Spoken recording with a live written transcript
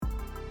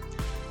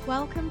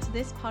Welcome to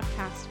this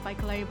podcast by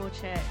Global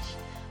Church.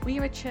 We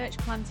are a church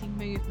planting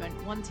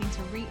movement wanting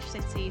to reach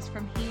cities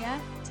from here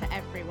to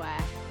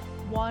everywhere,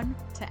 one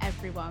to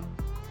everyone.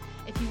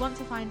 If you want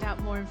to find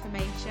out more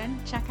information,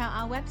 check out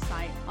our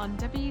website on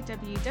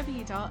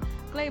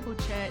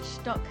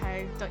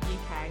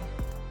www.globalchurch.co.uk.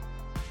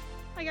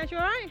 Hi guys, you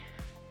alright?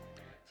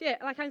 So yeah,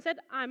 like I said,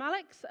 I'm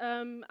Alex.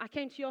 I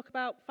came to York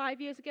about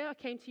 5 years ago. I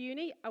came to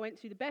uni. I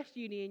went to the best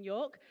uni in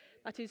York.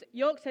 That is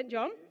York St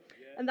John.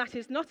 And that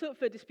is not up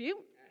for dispute.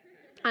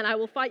 And I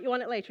will fight you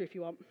on it later if you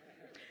want.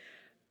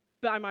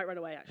 But I might run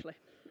away, actually.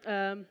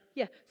 Came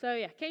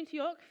to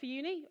York for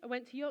uni. I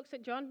went to York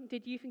St John,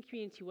 did youth and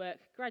community work.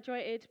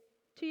 Graduated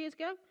 2 years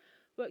ago.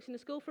 Worked in the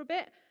school for a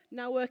bit.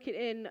 Now working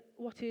in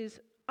what is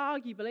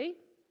arguably,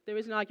 there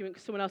is an argument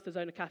because someone else does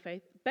own a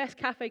cafe, best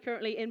cafe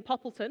currently in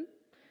Poppleton.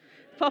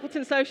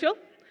 Poppleton Social.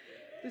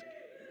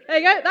 There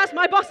you go, that's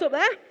my boss up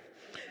there.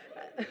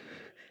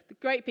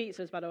 Great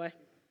pizzas, by the way.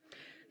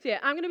 So yeah,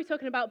 I'm going to be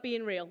talking about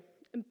being real.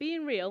 And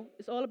being real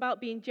is all about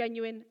being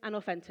genuine and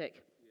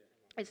authentic.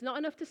 It's not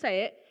enough to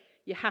say it,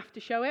 you have to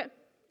show it.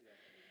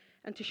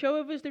 And to show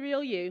others the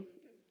real you,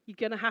 you're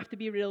going to have to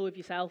be real with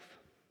yourself.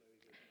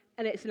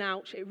 And it's an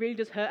ouch, it really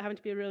does hurt having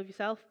to be real with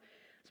yourself.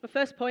 So my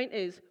first point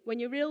is, when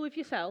you're real with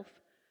yourself,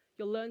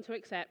 you'll learn to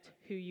accept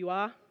who you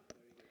are.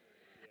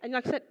 And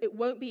like I said, it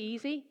won't be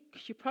easy,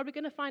 because you're probably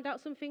going to find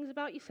out some things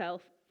about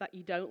yourself that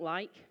you don't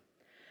like.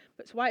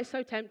 But it's why it's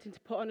so tempting to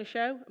put on a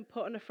show and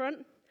put on a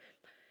front.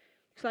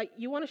 It's like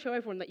you want to show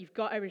everyone that you've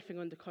got everything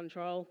under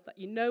control, that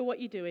you know what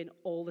you're doing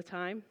all the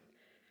time.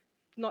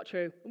 Not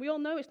true. We all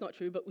know it's not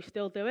true, but we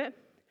still do it.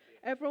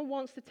 Everyone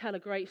wants to tell a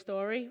great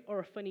story or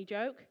a funny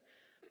joke,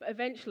 but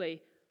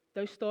eventually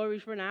those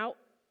stories run out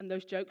and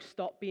those jokes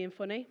stop being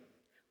funny.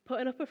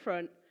 Putting up a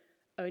front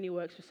only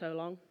works for so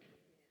long.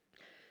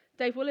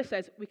 Dave Willis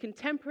says, we can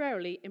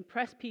temporarily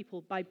impress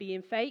people by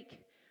being fake,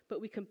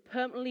 but we can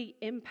permanently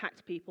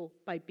impact people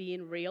by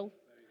being real.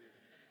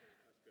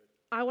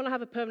 I want to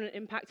have a permanent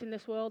impact in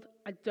this world.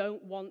 I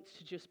don't want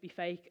to just be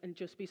fake and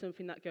just be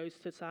something that goes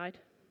to the side.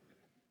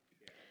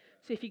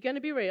 So if you're going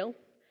to be real,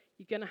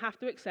 you're going to have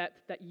to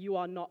accept that you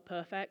are not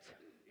perfect.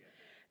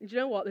 And do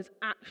you know what? There's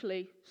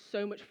actually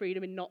so much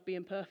freedom in not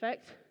being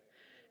perfect.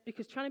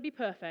 Because trying to be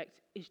perfect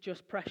is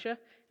just pressure.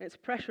 And it's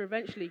pressure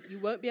eventually you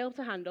won't be able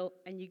to handle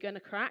and you're going to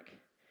crack.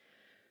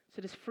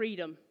 So there's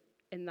freedom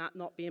in that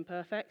not being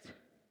perfect.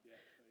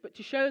 But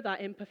to show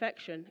that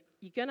imperfection,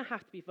 you're going to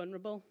have to be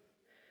vulnerable.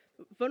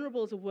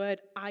 Vulnerable is a word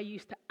I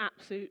used to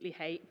absolutely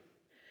hate.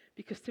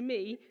 Because to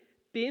me,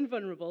 being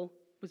vulnerable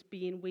was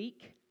being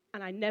weak.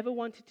 And I never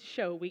wanted to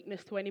show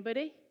weakness to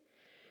anybody.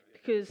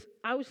 Because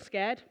I was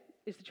scared,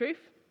 is the truth.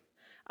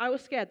 I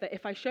was scared that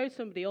if I showed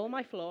somebody all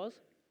my flaws,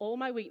 all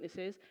my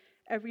weaknesses,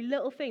 every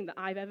little thing that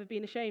I've ever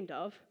been ashamed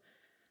of,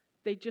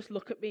 they'd just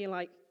look at me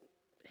like,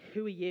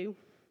 who are you?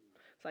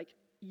 It's like,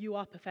 you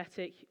are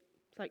pathetic.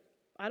 It's like,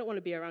 I don't want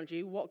to be around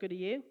you. What good are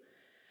you?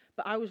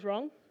 But I was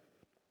wrong.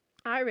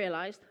 I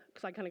realized,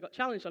 because I kind of got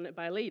challenged on it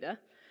by a leader,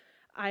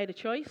 I had a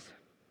choice.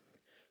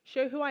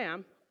 Show who I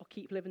am or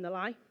keep living the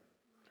lie.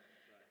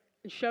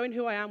 And showing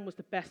who I am was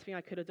the best thing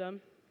I could have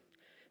done.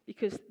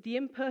 Because the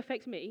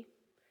imperfect me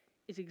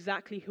is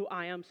exactly who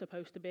I am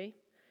supposed to be.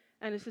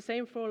 And it's the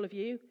same for all of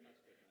you.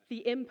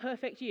 The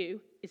imperfect you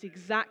is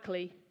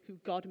exactly who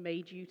God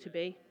made you to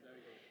be.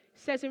 It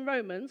says in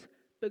Romans,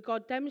 but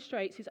God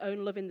demonstrates his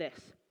own love in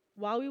this.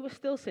 While we were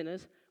still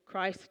sinners,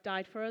 Christ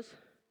died for us.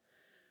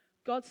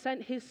 God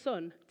sent his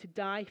son to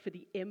die for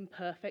the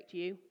imperfect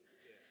you.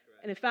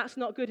 And if that's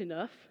not good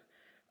enough,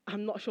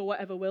 I'm not sure what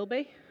ever will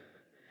be.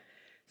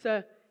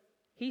 So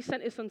he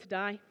sent his son to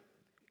die. Do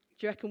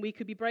you reckon we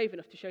could be brave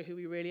enough to show who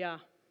we really are?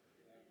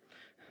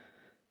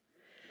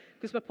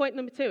 Because my point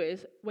number 2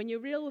 is, when you're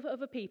real with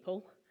other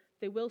people,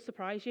 they will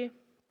surprise you.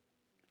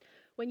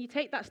 When you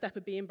take that step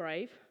of being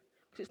brave,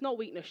 because it's not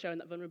weakness showing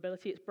that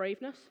vulnerability, it's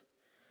braveness.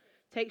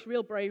 It takes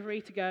real bravery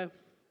to go,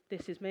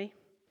 this is me.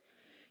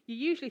 You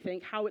usually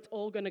think how it's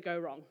all going to go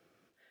wrong.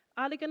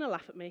 Are they going to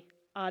laugh at me?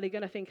 Are they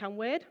going to think I'm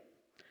weird?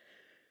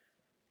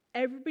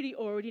 Everybody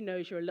already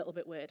knows you're a little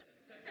bit weird.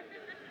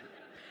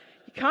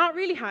 You can't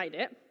really hide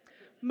it.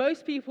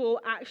 Most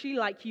people actually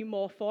like you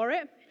more for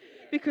it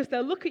because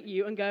they'll look at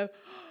you and go,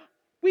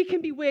 we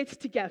can be weird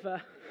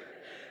together.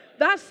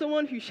 That's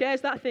someone who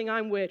shares that thing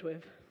I'm weird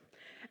with.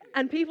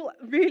 And people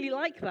really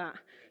like that.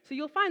 So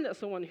you'll find that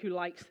someone who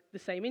likes the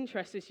same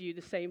interests as you,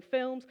 the same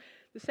films,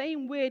 the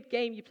same weird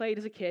game you played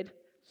as a kid,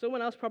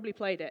 someone else probably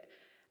played it.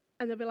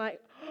 And they'll be like,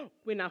 oh,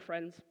 we're now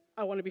friends.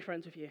 I want to be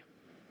friends with you.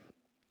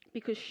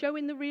 Because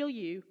showing the real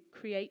you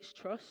creates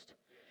trust.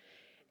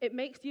 It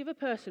makes the other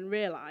person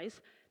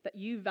realize that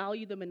you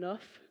value them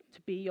enough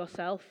to be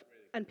yourself.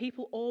 And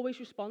people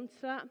always respond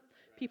to that.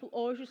 People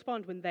always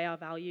respond when they are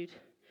valued.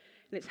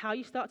 And it's how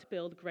you start to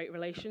build great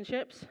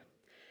relationships. It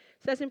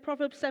says in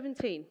Proverbs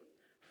 17,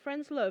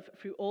 friends love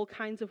through all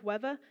kinds of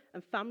weather,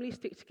 and families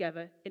stick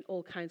together in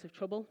all kinds of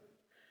trouble.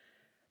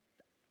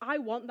 I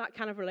want that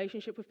kind of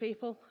relationship with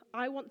people.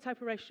 I want the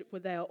type of relationship where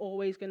they are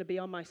always going to be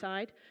on my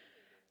side.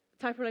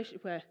 The type of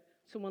relationship where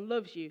someone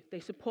loves you, they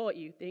support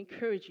you, they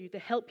encourage you, they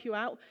help you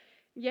out,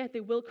 yeah,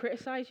 they will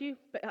criticize you,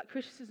 but that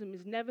criticism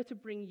is never to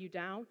bring you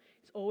down.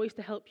 It's always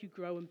to help you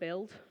grow and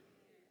build.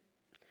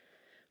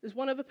 There's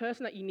one other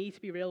person that you need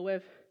to be real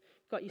with.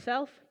 You've got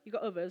yourself, you've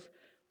got others,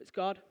 but it's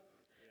God.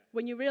 Yeah.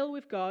 When you're real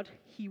with God,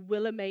 he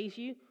will amaze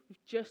you with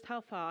just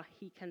how far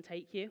he can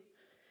take you.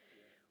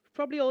 We've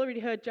probably already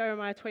heard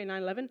Jeremiah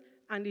 29:11,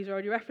 and he's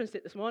already referenced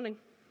it this morning.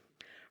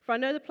 For I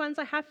know the plans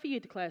I have for you,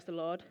 declares the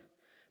Lord,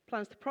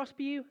 plans to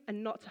prosper you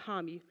and not to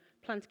harm you,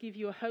 plans to give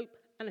you a hope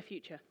and a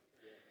future.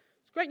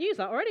 It's great news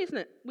that already, isn't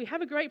it? We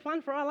have a great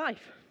plan for our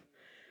life.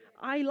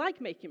 I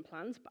like making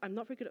plans, but I'm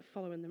not very good at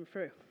following them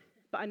through.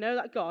 But I know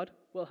that God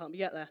will help me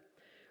get there.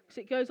 Because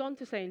it goes on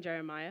to say in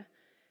Jeremiah,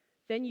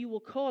 then you will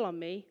call on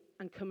me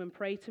and come and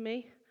pray to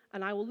me,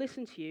 and I will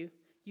listen to you.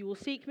 You will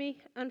seek me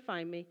and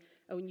find me,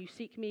 and when you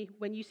seek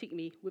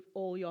me with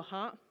all your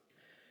heart.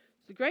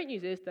 So the great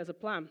news is there's a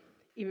plan.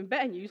 Even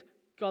better news,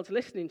 God's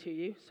listening to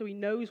you, so he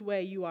knows where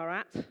you are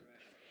at.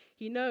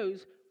 He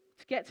knows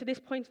to get to this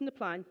point in the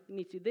plan, you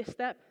need to do this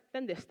step,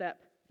 then this step,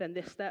 then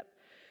this step.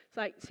 It's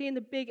like seeing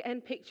the big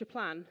end picture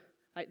plan,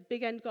 like the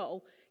big end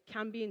goal,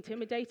 can be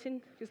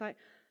intimidating. It's like,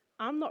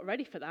 I'm not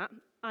ready for that.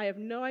 I have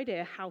no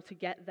idea how to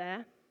get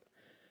there.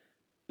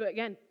 But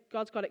again,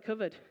 God's got it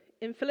covered.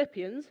 In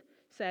Philippians, it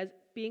says,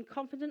 being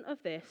confident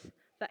of this,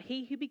 that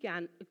he who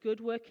began a good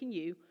work in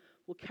you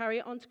will carry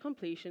it on to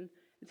completion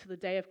until the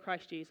day of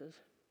Christ Jesus.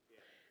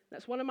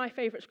 That's one of my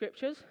favorite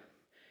scriptures,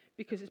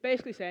 because it's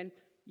basically saying,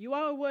 you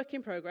are a work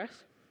in progress.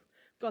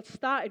 God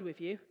started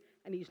with you,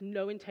 and he's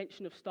no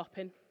intention of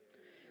stopping.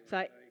 It's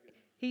like,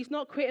 he's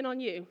not quitting on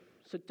you,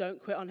 so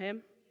don't quit on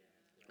him.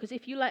 Because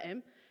if you let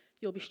him,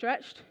 you'll be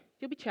stretched,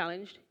 you'll be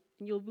challenged,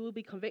 and you will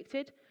be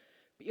convicted,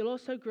 but you'll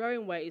also grow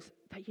in ways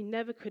that you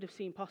never could have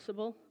seen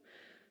possible.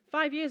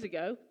 5 years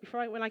ago,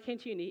 when I came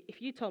to uni,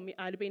 if you told me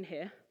I'd have been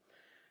here,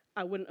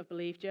 I wouldn't have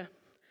believed you.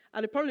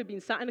 I'd have probably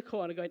been sat in a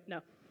corner going,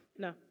 no,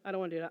 I don't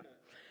want to do that.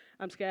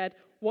 I'm scared.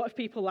 What if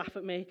people laugh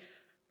at me?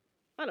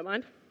 I don't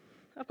mind.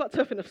 I've got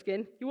tough enough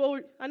skin.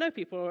 I know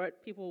people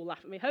will laugh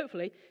at me.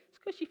 Hopefully, it's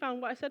because you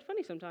found what I said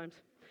funny sometimes.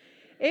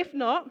 If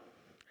not,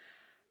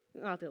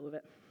 I'll deal with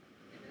it.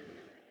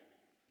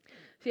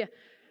 So yeah,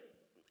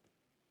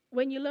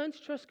 when you learn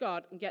to trust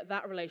God and get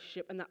that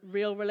relationship and that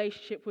real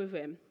relationship with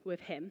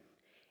him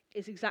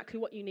is exactly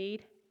what you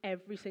need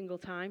every single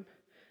time.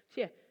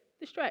 So yeah,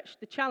 the stretch,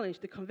 the challenge,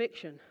 the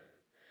conviction.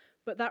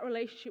 But that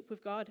relationship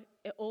with God,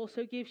 it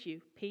also gives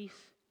you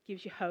peace,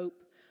 gives you hope,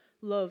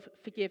 love,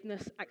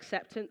 forgiveness,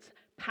 acceptance,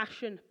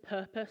 passion,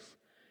 purpose.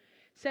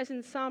 It says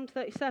in Psalm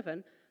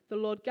 37, the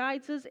Lord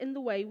guides us in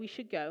the way we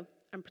should go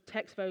and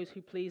protects those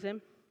who please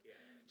him. Yeah.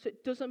 So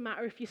it doesn't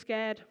matter if you're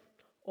scared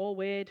or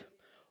weird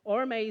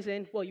or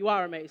amazing. Well, you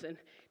are amazing.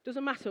 It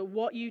doesn't matter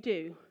what you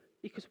do,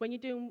 because when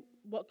you're doing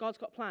what God's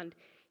got planned,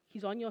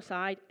 he's on your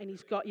side and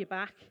he's got your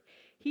back.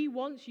 He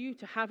wants you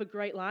to have a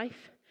great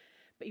life,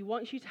 but he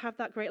wants you to have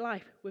that great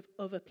life with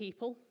other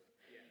people.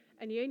 Yeah.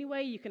 And the only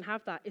way you can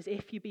have that is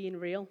if you're being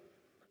real.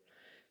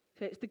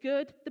 So it's the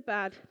good, the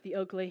bad, the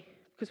ugly.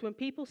 Because when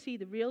people see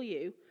the real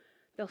you,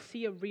 they'll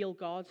see a real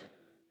God.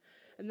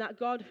 And that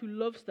God who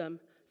loves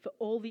them for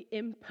all the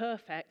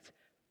imperfect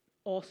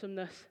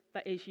awesomeness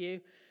that is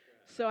you.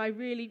 So I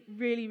really,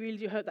 really, really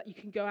do hope that you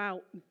can go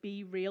out and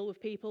be real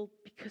with people,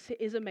 because it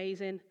is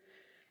amazing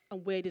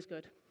and weird is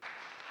good.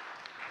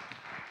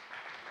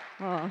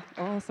 Oh,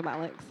 awesome,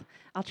 Alex.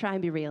 I'll try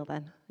and be real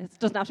then. It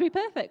doesn't have to be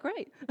perfect,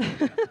 great.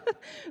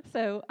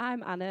 So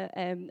I'm Anna.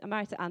 I'm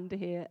married to Andy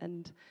here,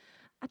 and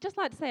I'd just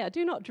like to say I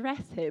do not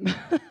dress him.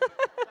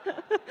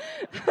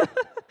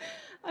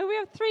 And we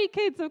have 3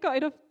 kids. I've got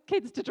enough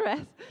kids to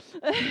dress.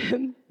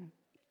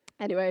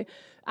 Anyway,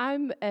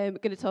 I'm going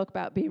to talk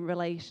about being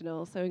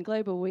relational. So in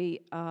Global,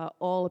 we are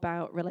all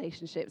about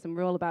relationships, and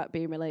we're all about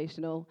being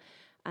relational.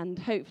 And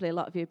hopefully a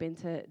lot of you have been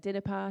to dinner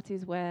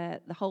parties where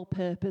the whole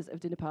purpose of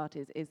dinner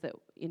parties is that,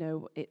 you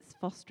know, it's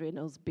fostering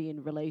us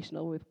being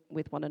relational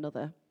with one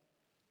another.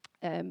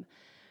 And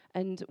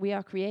we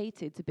are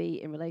created to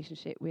be in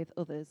relationship with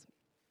others.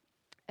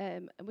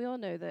 And we all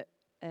know that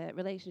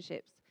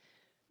relationships,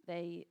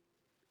 the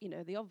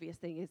obvious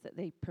thing is that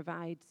they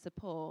provide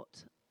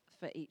support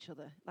for each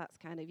other. That's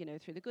kind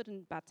of, through the good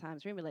and bad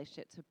times, we're in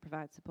relationship to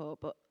provide support.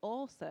 But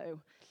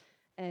also,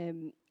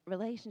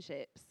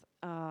 relationships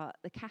are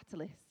the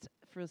catalyst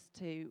for us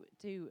to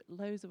do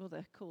loads of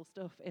other cool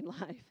stuff in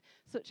life,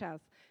 such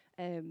as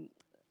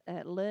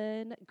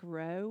learn,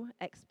 grow,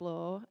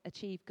 explore,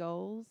 achieve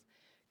goals,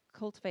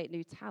 cultivate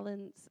new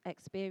talents,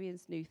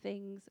 experience new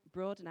things,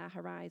 broaden our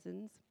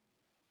horizons,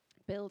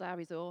 build our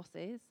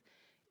resources,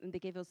 and they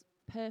give us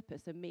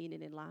purpose and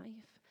meaning in life.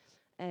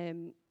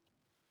 And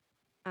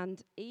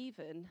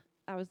even,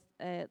 I was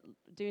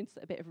doing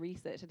a bit of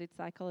research. I did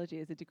psychology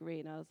as a degree,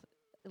 and I was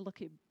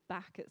looking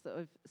back at sort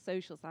of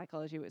social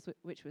psychology,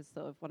 which was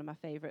sort of one of my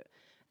favourite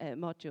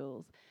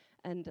modules.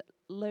 And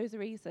loads of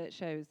research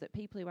shows that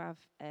people who have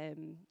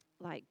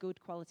good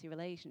quality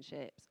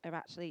relationships are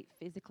actually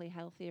physically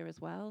healthier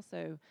as well.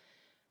 So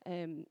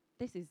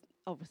this is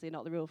obviously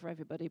not the rule for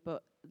everybody,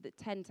 but that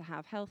tend to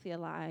have healthier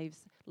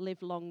lives,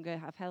 live longer,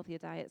 have healthier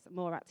diets,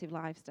 more active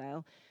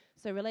lifestyle.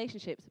 So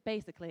relationships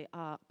basically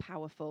are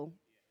powerful.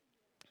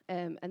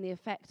 And they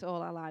affect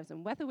all our lives.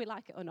 And whether we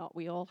like it or not,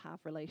 we all have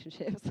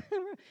relationships.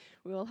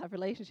 We all have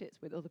relationships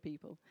with other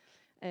people.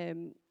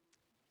 And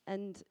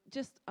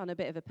just on a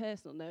bit of a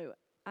personal note,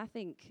 I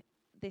think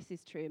this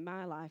is true in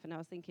my life. And I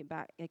was thinking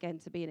back again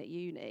to being at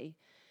uni.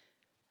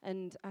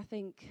 And I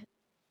think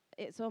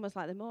it's almost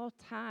like the more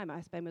time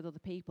I spend with other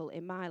people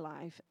in my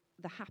life,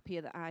 the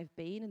happier that I've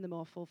been and the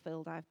more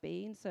fulfilled I've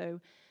been. So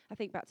I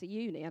think back to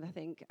uni, and I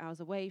think I was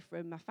away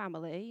from my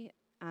family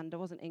and I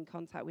wasn't in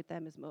contact with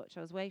them as much.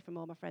 I was away from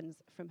all my friends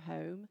from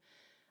home.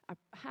 I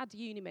had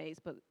uni mates,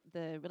 but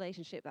the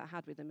relationship that I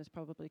had with them was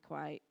probably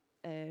quite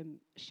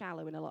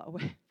shallow in a lot of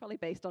ways, probably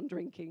based on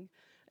drinking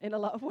in a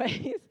lot of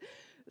ways.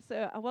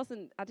 So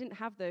I didn't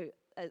have the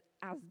as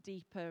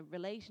deeper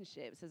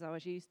relationships as I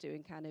was used to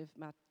in kind of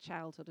my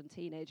childhood and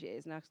teenage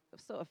years. And I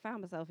sort of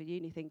found myself in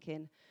uni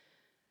thinking,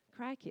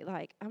 crikey,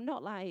 like, I'm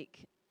not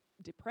like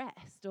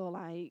depressed or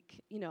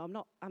like,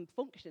 I'm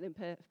functioning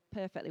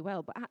perfectly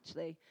well, but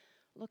actually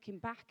looking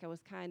back, I was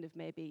kind of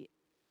maybe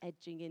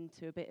edging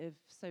into a bit of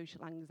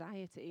social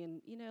anxiety,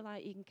 and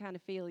like you can kind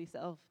of feel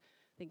yourself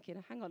thinking,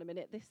 hang on a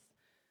minute,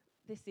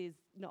 this is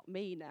not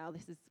me now,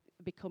 this is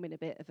becoming a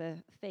bit of a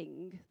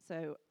thing.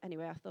 So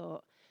anyway, I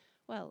thought,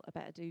 well, I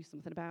better do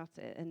something about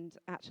it, and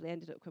actually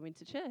ended up coming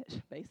to church,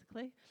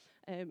 basically.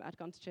 I'd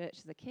gone to church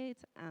as a kid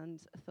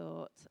and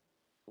thought,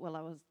 well,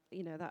 I was,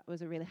 that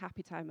was a really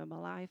happy time in my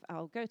life,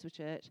 I'll go to a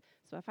church.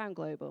 So I found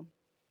Global,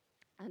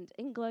 and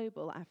in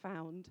Global I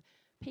found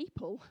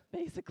people,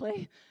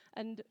 basically,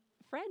 and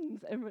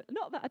friends. And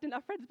not that I didn't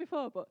have friends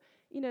before, but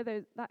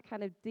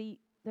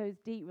those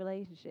deep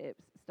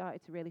relationships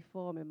started to really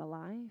form in my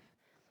life.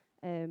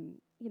 There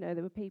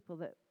were people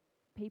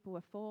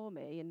were for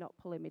me and not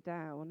pulling me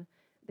down.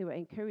 They were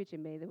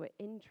encouraging me. They were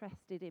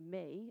interested in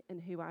me and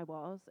who I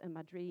was and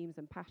my dreams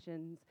and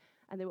passions.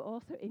 And they were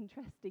also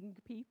interesting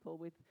people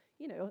with,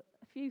 a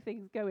few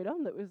things going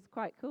on that was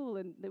quite cool.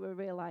 And they were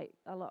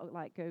a lot of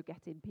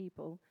go-getting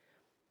people.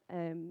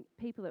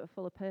 People that were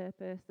full of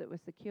purpose, that were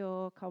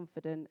secure,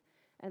 confident,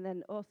 and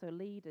then also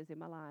leaders in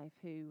my life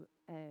who,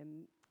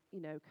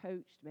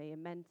 coached me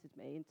and mentored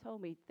me and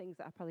told me things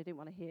that I probably didn't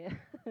want to hear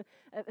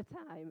at the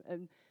time,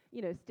 and,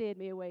 steered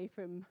me away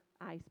from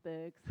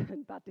icebergs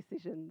and bad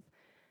decisions.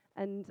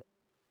 And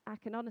I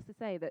can honestly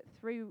say that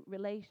through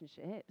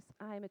relationships,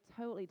 I'm a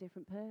totally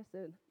different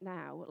person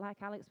now. Like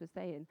Alex was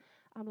saying,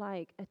 I'm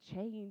like a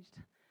changed,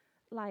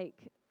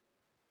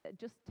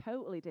 just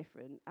totally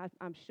different,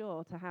 I'm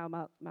sure, to how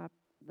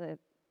the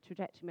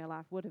trajectory of my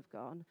life would have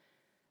gone.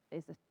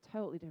 Is a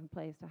totally different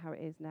place to how it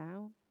is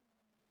now.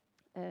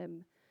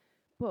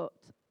 But,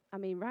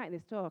 writing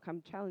this talk,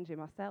 I'm challenging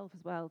myself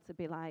as well to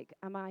be like,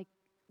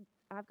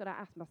 I've got to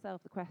ask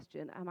myself the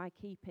question, am I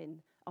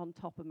keeping on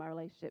top of my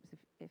relationships?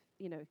 If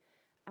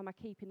am I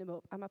keeping them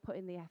up? Am I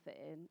putting the effort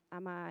in?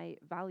 Am I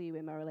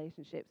valuing my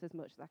relationships as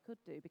much as I could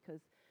do?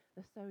 Because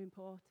they're so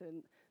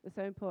important. They're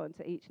so important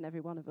to each and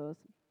every one of us.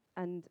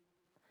 And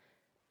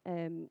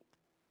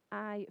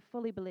I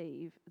fully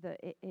believe that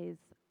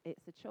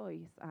it's a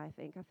choice, I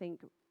think. I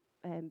think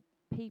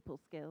people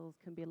skills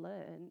can be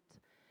learnt,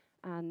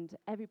 and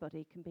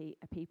everybody can be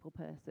a people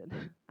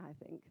person, I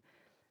think.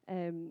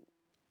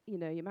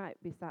 You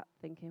might be sat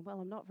thinking, well,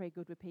 I'm not very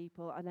good with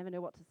people, I never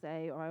know what to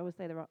say, or I always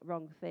say the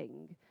wrong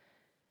thing.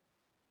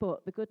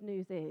 But the good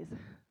news is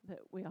that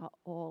we are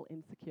all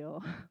insecure.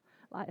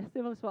 Like,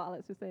 similar to what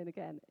Alex was saying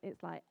again,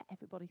 it's like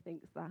everybody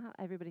thinks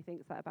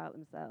that about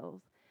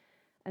themselves.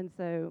 And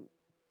so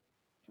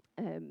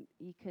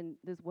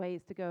there's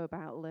ways to go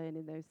about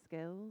learning those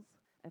skills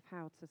of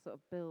how to sort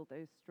of build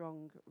those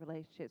strong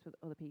relationships with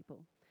other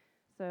people.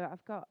 So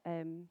I've got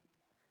a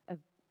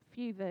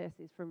few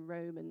verses from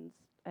Romans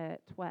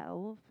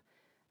 12,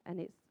 and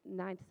it's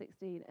 9 to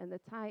 16, and the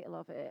title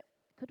of it,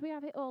 could we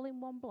have it all in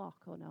one block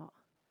or not?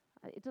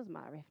 It doesn't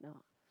matter if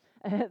not.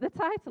 The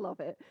title of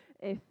it,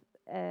 if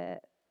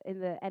in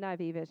the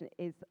NIV version,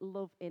 is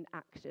Love in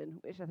Action,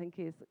 which I think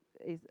is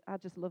I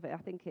just love it. I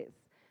think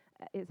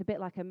it's a bit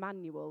like a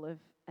manual of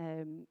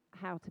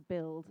how to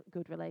build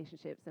good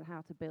relationships and how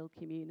to build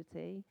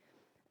community.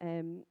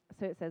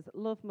 So it says,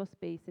 love must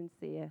be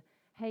sincere,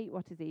 hate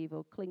what is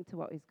evil, cling to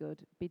what is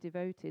good, be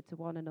devoted to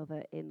one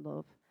another in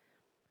love.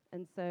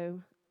 And so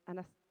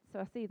I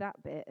see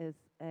that bit as,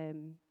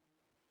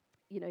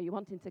 you're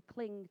wanting to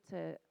cling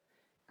to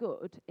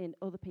good in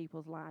other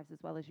people's lives as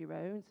well as your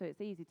own. So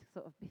it's easy to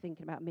sort of be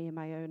thinking about me and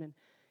my own and,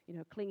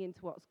 clinging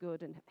to what's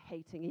good and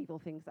hating evil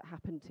things that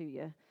happen to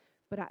you.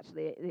 But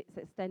actually, it's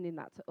extending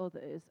that to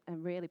others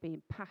and really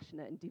being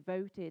passionate and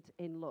devoted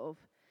in love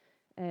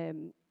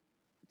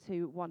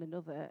to one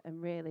another,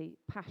 and really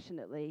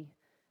passionately,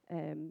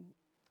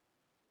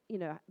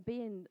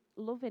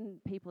 loving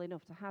people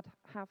enough to have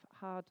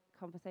hard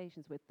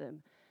conversations with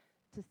them,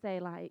 to say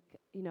I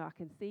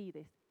can see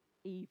this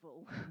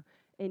evil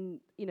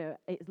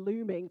it's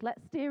looming.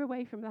 Let's steer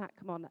away from that.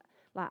 Come on,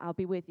 I'll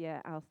be with you,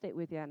 I'll stick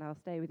with you, and I'll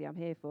stay with you. I'm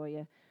here for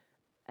you.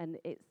 And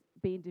it's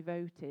being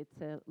devoted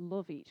to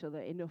love each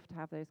other enough to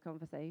have those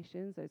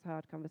conversations, those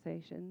hard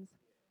conversations.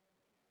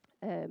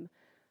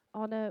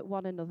 Honour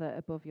one another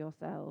above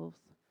yourselves.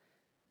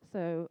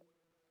 So,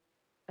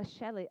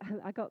 Shelley,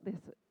 I got this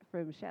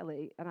from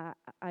Shelley, and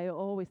I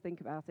always think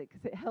about it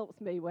because it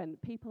helps me when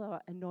people are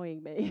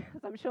annoying me,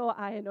 as I'm sure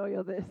I annoy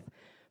others.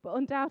 But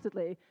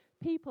undoubtedly,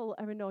 people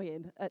are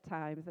annoying at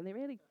times, and they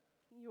really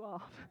you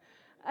off.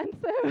 And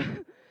so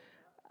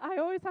I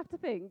always have to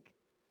think,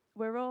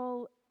 we're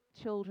all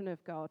children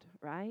of God,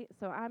 right?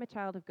 So I'm a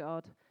child of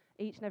God.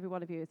 Each and every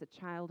one of you is a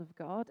child of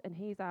God, and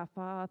He's our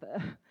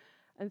Father.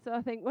 And so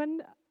I think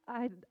when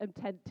I am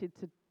tempted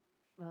to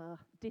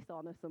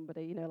dishonour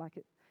somebody, like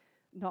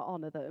not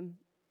honour them,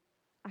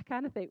 I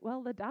kind of think,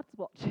 well, the dad's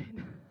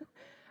watching.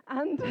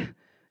 And,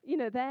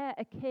 they're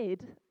a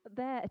kid,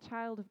 they're a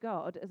child of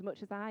God as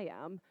much as I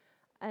am,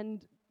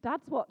 and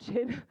dad's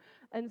watching.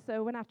 And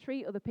so when I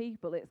treat other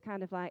people, it's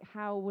kind of like,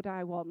 how would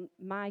I want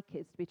my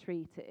kids to be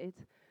treated?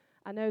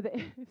 I know that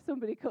if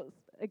somebody cuts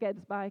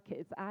against my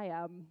kids, I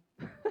am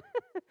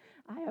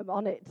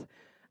on it.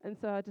 And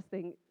so I just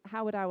think,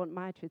 how would I want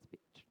my kids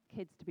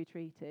to be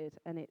treated?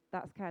 And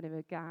that's kind of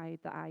a guide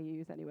that I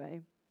use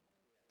anyway.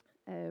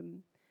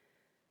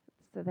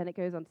 So then it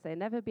goes on to say,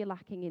 never be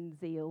lacking in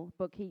zeal,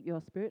 but keep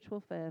your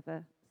spiritual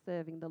fervour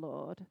serving the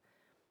Lord.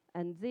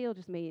 And zeal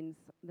just means,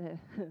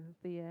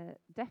 the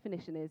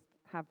definition is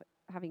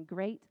having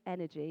great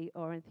energy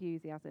or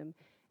enthusiasm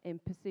in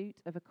pursuit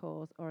of a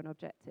cause or an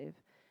objective.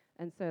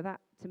 And so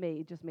that, to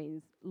me, just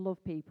means love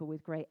people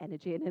with great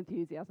energy and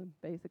enthusiasm,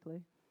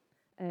 basically.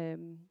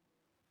 And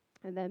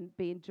then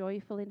being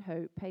joyful in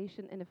hope,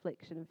 patient in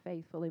affliction, and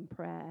faithful in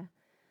prayer.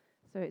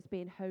 So it's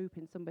being hope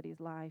in somebody's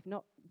life,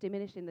 not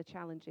diminishing the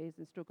challenges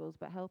and struggles,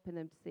 but helping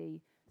them to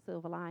see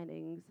silver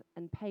linings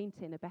and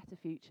painting a better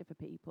future for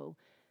people.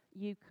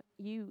 You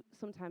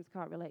sometimes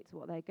can't relate to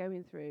what they're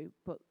going through,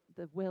 but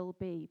there will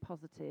be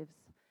positives.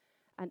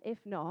 And if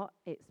not,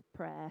 it's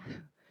prayer,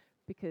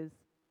 because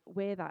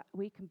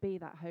we can be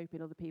that hope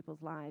in other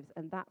people's lives,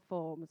 and that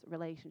forms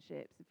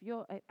relationships. If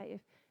you're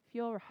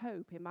a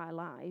hope in my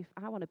life,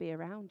 I want to be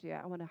around you.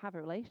 I want to have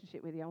a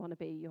relationship with you. I want to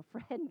be your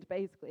friend,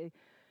 basically.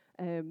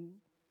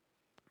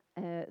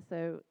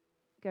 So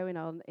going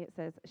on, it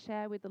says,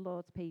 share with the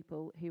Lord's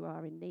people who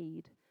are in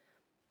need.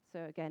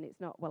 So again,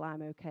 it's not, well,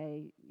 I'm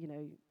okay,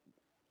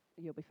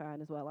 you'll be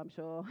fine as well, I'm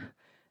sure.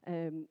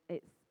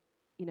 It's,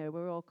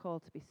 we're all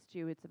called to be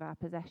stewards of our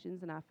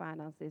possessions and our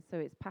finances, so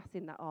it's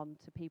passing that on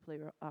to people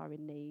who are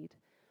in need.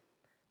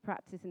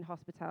 Practicing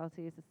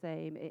hospitality is the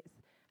same. It's,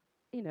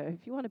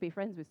 if you want to be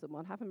friends with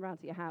someone, have them round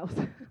to your house.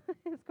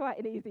 It's quite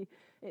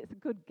it's a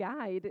good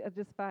guide. I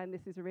just find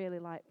this is really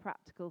like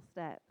practical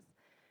steps.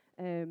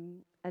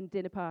 And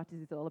dinner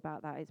parties is all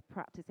about that. It's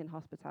practicing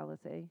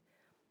hospitality.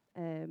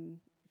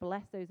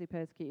 Bless those who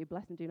persecute you.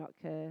 Bless and do not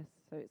curse.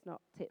 So it's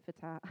not tit for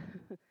tat.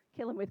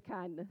 Kill them with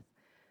kindness.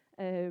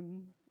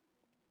 And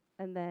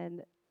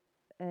then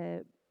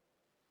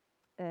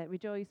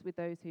rejoice with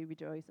those who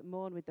rejoice.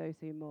 Mourn with those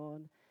who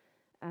mourn.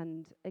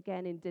 And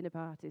again, in dinner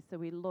parties, so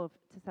we love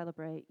to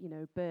celebrate,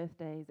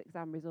 birthdays,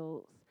 exam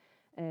results,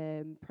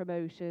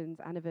 promotions,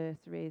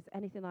 anniversaries,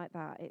 anything like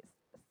that. It's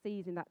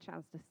seizing that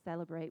chance to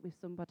celebrate with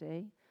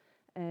somebody.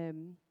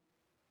 And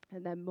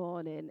then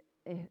mourning,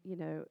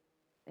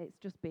 it's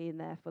just being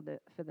there for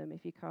them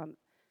if you can't,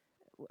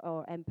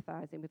 or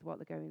empathising with what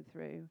they're going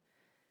through.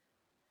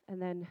 And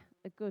then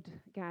a good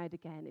guide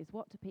again is,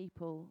 what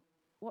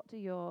do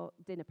your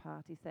dinner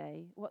party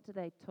say? What do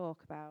they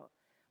talk about?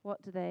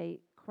 What do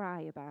they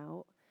cry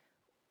about?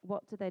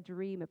 What do they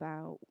dream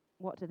about?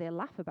 What do they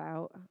laugh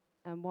about?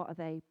 And what are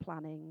they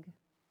planning?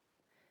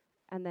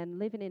 And then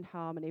living in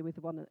harmony with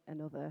one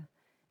another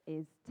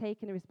is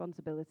taking a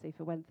responsibility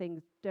for when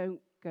things don't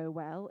go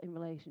well in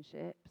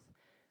relationships,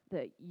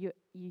 that you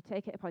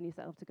take it upon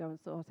yourself to go and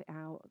sort it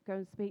out. Go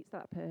and speak to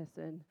that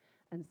person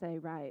and say,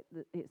 right,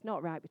 it's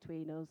not right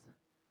between us.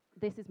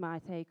 This is my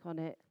take on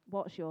it.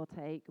 What's your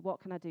take? What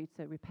can I do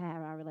to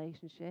repair our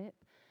relationship?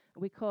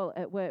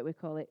 At work, we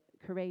call it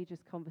courageous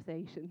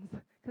conversations,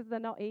 because they're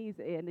not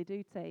easy, and they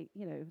do take,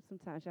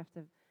 sometimes you have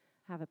to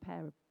have a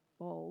pair of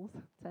balls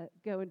to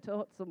go and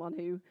talk to someone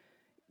who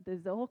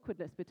there's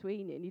awkwardness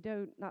between you, and you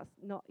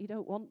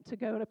don't want to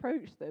go and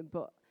approach them,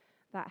 but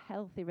that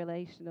healthy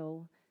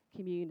relational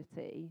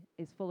community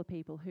is full of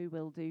people who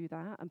will do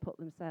that and put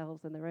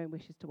themselves and their own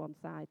wishes to one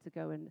side to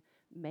go and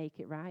make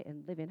it right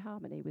and live in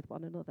harmony with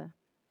one another.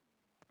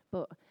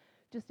 But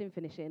just in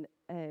finishing,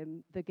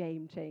 the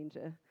game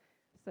changer.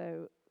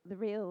 So the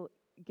real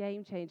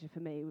game changer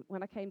for me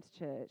when I came to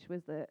church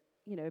was that,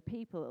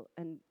 people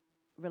and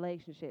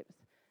relationships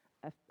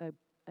are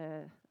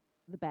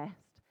the best,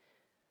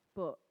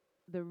 but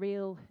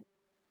the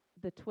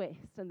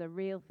twist and the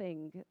real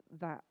thing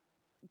that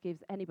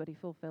gives anybody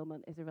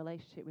fulfillment is a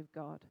relationship with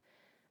God.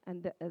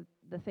 And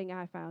the thing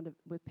I found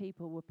with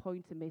people were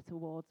pointing me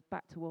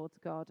back towards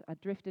God. I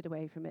drifted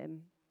away from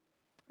Him.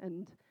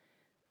 And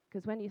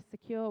because when you're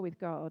secure with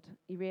God,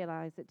 you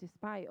realise that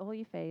despite all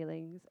your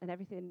failings and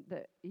everything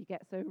that you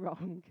get so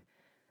wrong,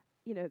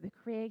 the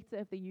creator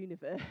of the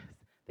universe,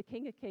 the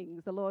King of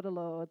Kings, the Lord of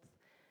Lords,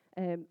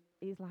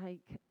 he's like,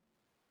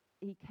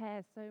 he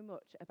cares so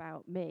much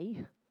about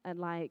me and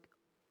like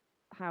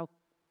how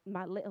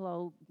my little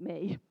old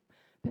me,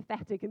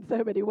 pathetic in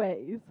so many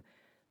ways,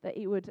 that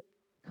he would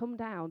come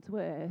down to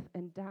earth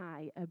and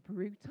die a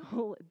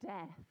brutal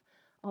death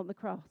on the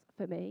cross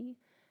for me,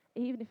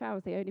 even if I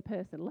was the only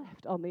person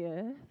left on the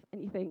earth.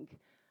 And you think,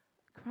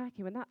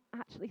 crikey, when that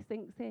actually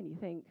sinks in, you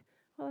think,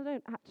 well, I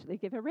don't actually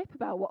give a rip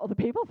about what other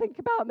people think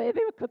about me.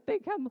 They could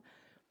think I'm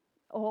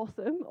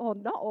awesome or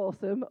not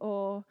awesome,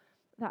 or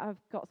that I've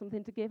got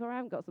something to give or I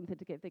haven't got something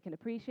to give. They can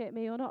appreciate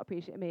me or not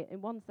appreciate me.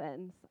 In one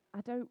sense,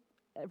 I don't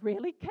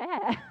really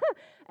care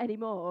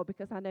anymore,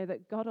 because I know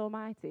that God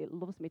Almighty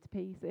loves me to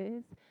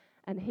pieces,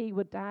 and he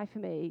would die for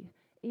me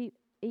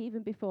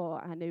even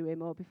before I knew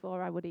him or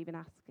before I would even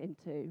ask him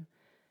to.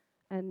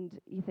 And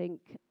you think,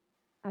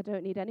 I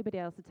don't need anybody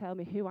else to tell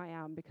me who I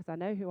am, because I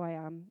know who I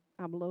am.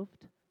 I'm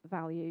loved,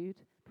 valued,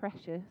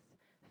 precious,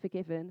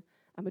 forgiven.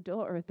 I'm a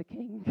daughter of the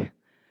King.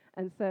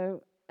 And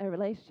so a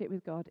relationship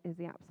with God is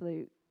the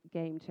absolute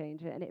game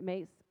changer, and it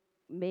makes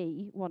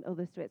me want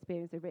others to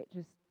experience the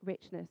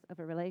richness of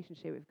a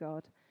relationship with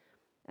God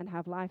and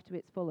have life to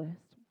its fullest.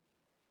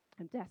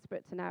 I'm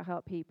desperate to now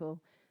help people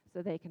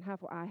so they can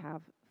have what I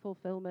have: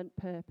 fulfillment,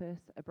 purpose,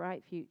 a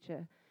bright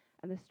future,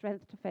 and the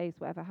strength to face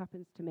whatever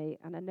happens to me.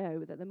 And I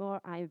know that the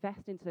more I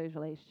invest into those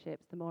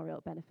relationships, the more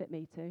it'll benefit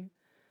me too.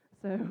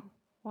 So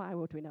why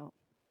would we not?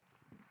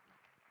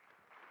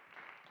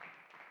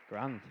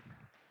 Grand.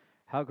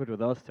 How good were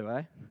those two,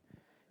 eh?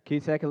 Can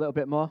you take a little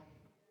bit more?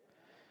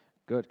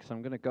 Good, because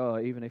I'm going to go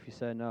even if you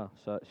say no,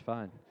 so it's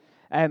fine.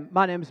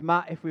 My name's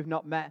Matt, if we've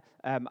not met.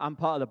 I'm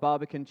part of the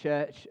Barbican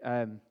Church.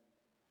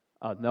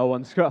 No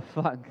one's got,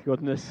 thank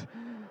goodness.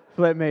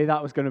 Flip me,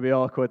 that was going to be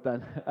awkward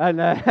then.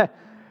 And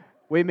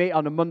we meet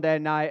on a Monday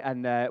night,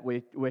 and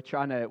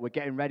we're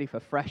getting ready for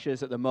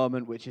freshers at the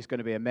moment, which is going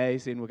to be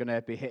amazing. We're going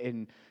to be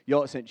hitting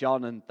York St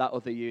John and that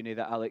other uni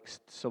that Alex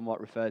somewhat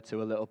referred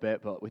to a little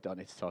bit, but we don't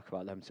need to talk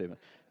about them too much.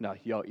 No,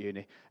 York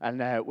Uni, and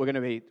we're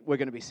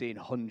going to be seeing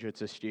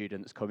hundreds of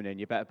students coming in.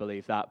 You better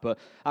believe that. But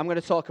I'm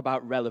going to talk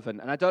about relevant,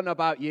 and I don't know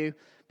about you,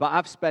 but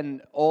I've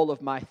spent all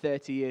of my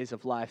 30 years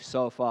of life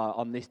so far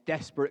on this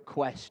desperate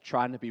quest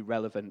trying to be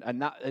relevant,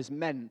 and that has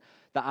meant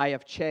that I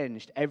have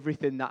changed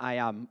everything that I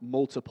am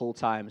multiple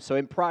times. So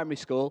in primary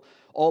school,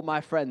 all my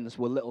friends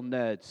were little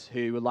nerds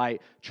who were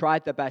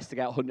tried their best to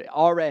get 100.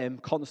 Our aim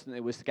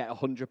constantly was to get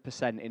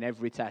 100% in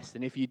every test.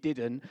 And if you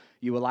didn't,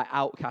 you were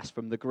outcast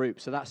from the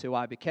group. So that's who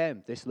I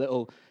became, this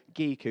little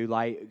geek who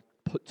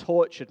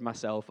tortured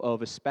myself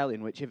over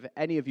spelling, which if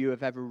any of you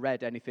have ever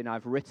read anything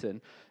I've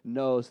written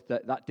knows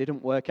that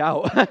didn't work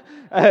out.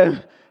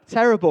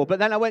 Terrible. But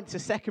then I went to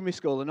secondary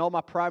school, and all my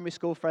primary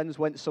school friends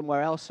went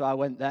somewhere else, so I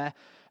went there.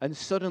 And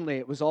suddenly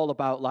it was all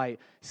about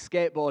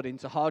skateboarding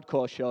to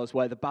hardcore shows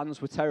where the bands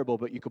were terrible,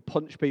 but you could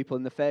punch people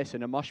in the face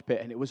in a mosh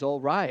pit and it was all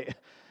right.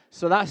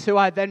 So that's who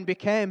I then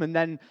became. And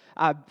then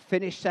I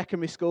finished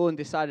secondary school and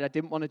decided I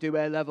didn't want to do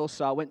A-levels,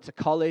 so I went to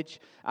college.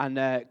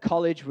 And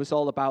college was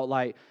all about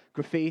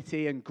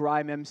graffiti and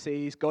grime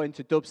MCs, going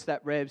to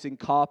dubstep raves in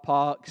car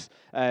parks.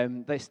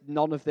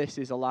 None of this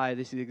is a lie.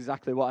 This is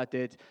exactly what I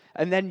did.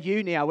 And then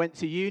I went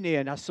to uni,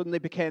 and I suddenly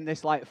became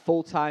this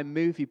full-time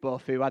movie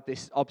buff who had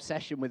this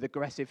obsession with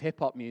aggressive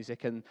hip-hop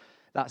music, and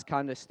that's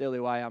kind of still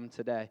who I am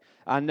today.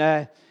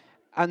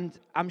 And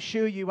I'm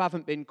sure you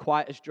haven't been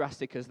quite as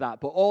drastic as that,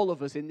 but all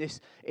of us in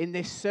this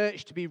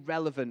search to be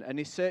relevant and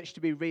this search to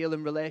be real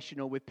and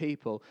relational with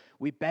people,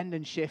 we bend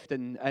and shift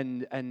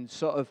and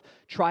sort of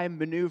try and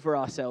maneuver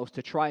ourselves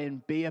to try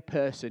and be a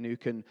person who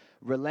can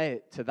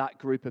relate to that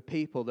group of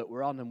people that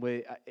we're on.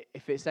 And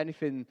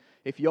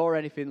if you're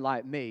anything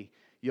like me,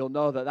 you'll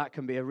know that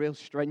can be a real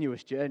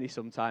strenuous journey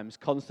sometimes,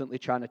 constantly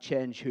trying to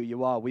change who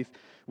you are.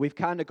 We've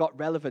kind of got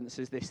relevance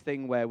as this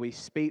thing where we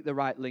speak the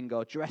right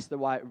lingo, dress the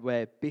right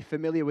way, be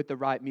familiar with the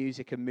right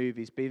music and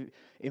movies, be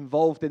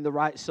involved in the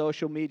right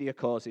social media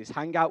causes,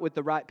 hang out with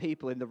the right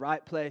people in the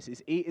right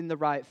places, eating the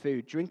right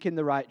food, drinking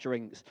the right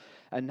drinks,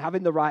 and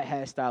having the right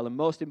hairstyle, and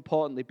most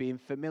importantly, being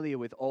familiar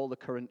with all the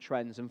current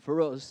trends. And for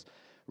us,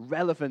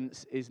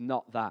 relevance is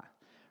not that.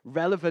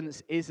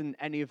 Relevance isn't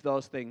any of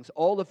those things.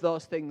 All of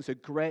those things are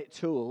great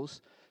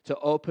tools to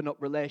open up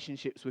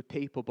relationships with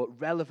people, but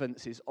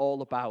relevance is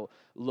all about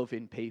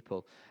loving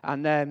people.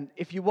 And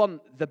if you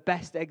want the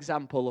best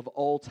example of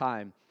all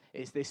time,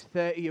 it's this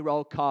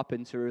 30-year-old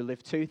carpenter who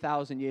lived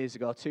 2,000 years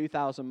ago,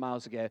 2,000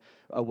 miles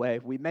away.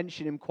 We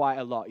mention him quite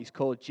a lot. He's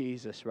called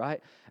Jesus,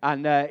 right?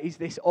 And he's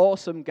this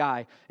awesome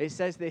guy. It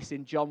says this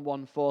in John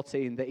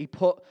 1:14, that he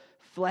put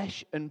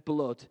flesh and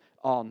blood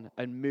on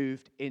and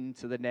moved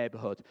into the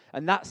neighborhood.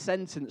 And that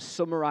sentence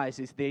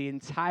summarizes the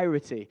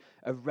entirety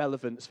of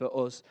relevance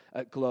for us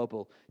at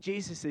Global.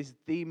 Jesus is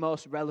the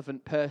most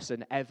relevant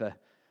person ever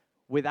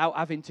without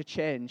having to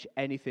change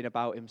anything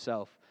about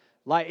himself.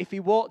 If he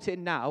walked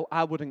in now,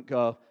 I wouldn't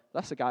go,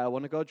 that's a guy I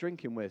want to go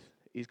drinking with.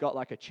 He's got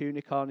a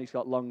tunic on, he's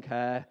got long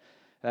hair,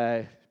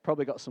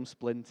 probably got some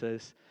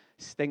splinters.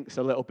 stinks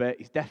a little bit.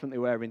 He's definitely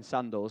wearing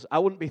sandals. I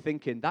wouldn't be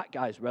thinking that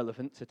guy's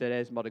relevant to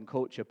today's modern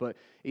culture, but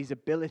his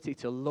ability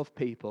to love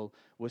people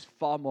was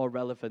far more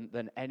relevant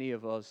than any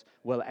of us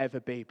will ever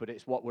be, but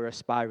it's what we're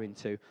aspiring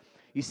to.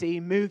 You see, he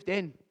moved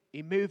in.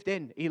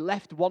 He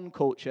left one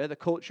culture, the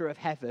culture of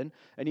heaven,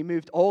 and he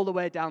moved all the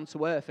way down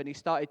to earth, and he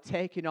started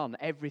taking on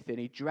everything.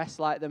 He dressed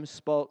like them,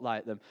 spoke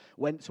like them,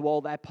 went to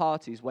all their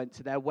parties, went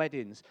to their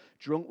weddings,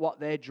 drunk what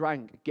they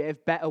drank,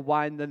 gave better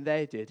wine than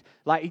they did.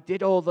 Like, he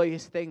did all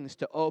these things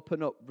to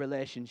open up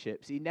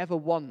relationships. He never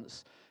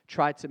once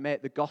tried to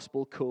make the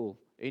gospel cool.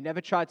 He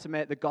never tried to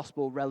make the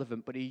gospel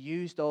relevant, but he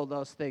used all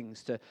those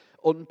things to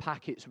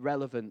unpack its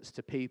relevance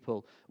to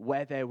people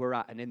where they were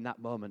at and in that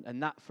moment.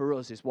 And that, for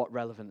us, is what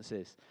relevance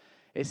is.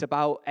 It's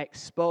about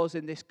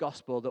exposing this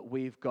gospel that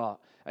we've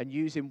got and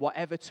using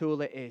whatever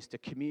tool it is to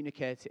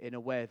communicate it in a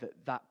way that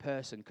that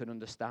person can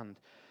understand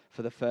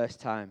for the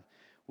first time.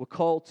 We're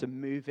called to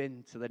move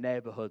into the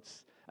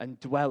neighborhoods and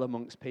dwell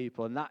amongst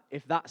people. And that,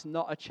 if that's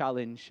not a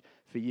challenge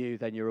for you,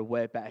 then you're a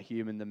way better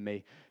human than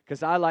me.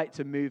 Because I like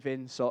to move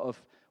in sort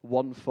of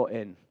 1 foot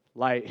in,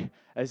 like,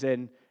 as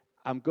in,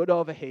 I'm good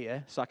over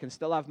here, so I can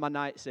still have my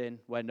nights in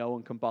where no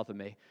one can bother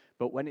me,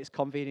 but when it's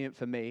convenient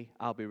for me,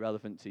 I'll be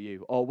relevant to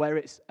you. Or where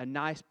it's a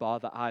nice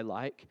bar that I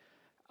like,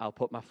 I'll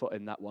put my foot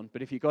in that one.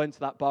 But if you go into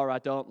that bar I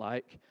don't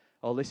like,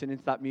 or listening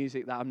to that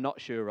music that I'm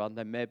not sure on,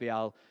 then maybe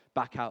I'll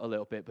back out a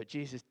little bit. But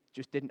Jesus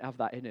just didn't have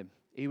that in him.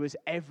 He was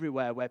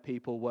everywhere where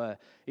people were.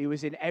 He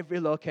was in every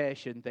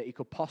location that he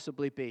could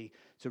possibly be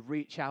to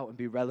reach out and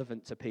be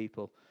relevant to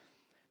people.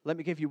 Let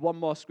me give you one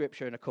more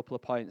scripture and a couple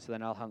of points, and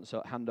then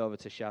I'll hand over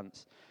to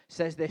Shantz. It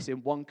says this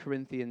in 1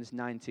 Corinthians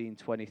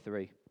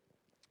 19:23.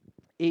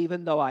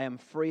 Even though I am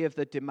free of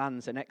the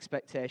demands and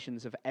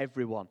expectations of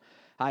everyone,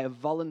 I have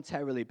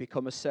voluntarily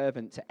become a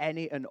servant to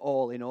any and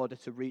all in order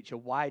to reach a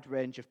wide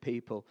range of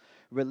people,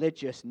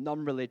 religious,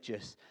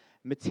 non-religious,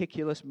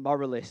 meticulous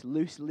moralists,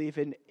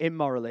 loose-living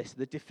immoralists,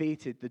 the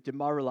defeated, the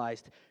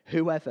demoralized,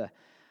 whoever.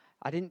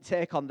 I didn't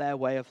take on their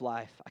way of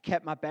life. I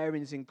kept my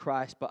bearings in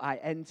Christ, but I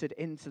entered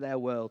into their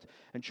world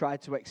and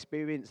tried to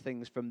experience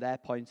things from their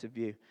point of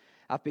view.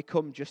 I've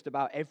become just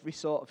about every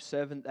sort of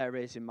servant there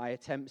is in my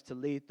attempts to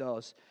lead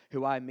those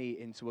who I meet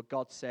into a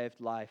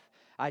God-saved life.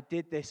 I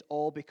did this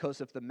all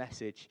because of the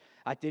message.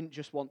 I didn't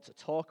just want to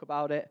talk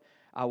about it.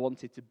 I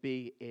wanted to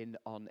be in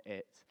on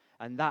it.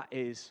 And that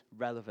is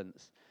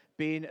relevance.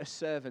 Being a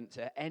servant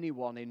to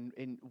anyone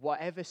in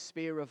whatever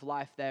sphere of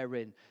life they're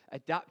in,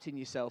 adapting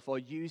yourself or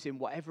using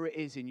whatever it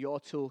is in your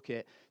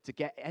toolkit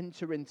to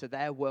enter into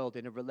their world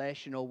in a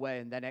relational way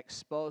and then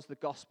expose the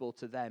gospel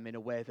to them in a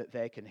way that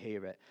they can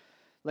hear it.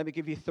 Let me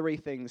give you 3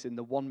 things in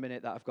the 1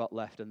 minute that I've got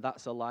left, and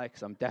that's a lie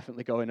because I'm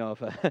definitely going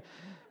over.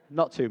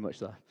 Not too much,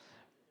 though.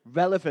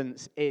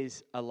 Relevance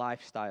is a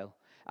lifestyle.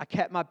 I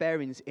kept my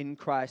bearings in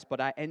Christ, but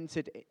I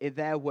entered in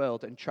their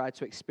world and tried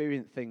to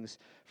experience things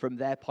from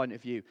their point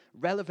of view.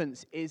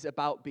 Relevance is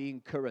about being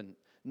current,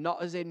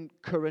 not as in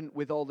current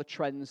with all the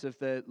trends of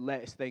the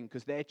latest thing,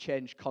 because they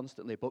change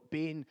constantly, but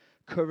being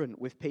current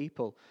with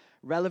people.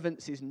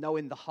 Relevance is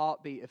knowing the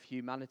heartbeat of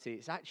humanity.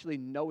 It's actually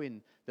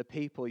knowing the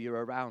people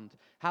you're around.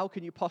 How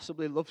can you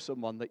possibly love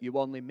someone that you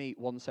only meet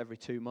once every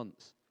 2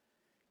 months?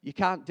 You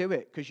can't do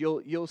it, because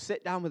you'll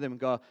sit down with them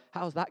and go,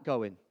 how's that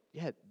going?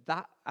 Yeah,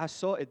 I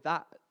sorted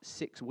that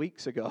 6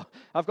 weeks ago.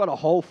 I've got a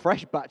whole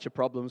fresh batch of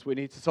problems we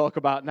need to talk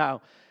about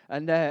now.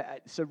 And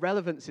so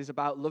relevance is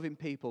about loving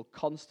people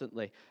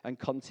constantly and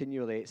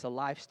continually. It's a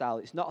lifestyle.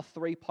 It's not a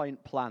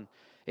 3-point plan.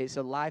 It's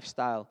a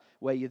lifestyle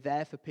where you're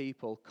there for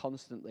people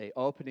constantly,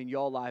 opening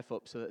your life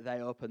up so that they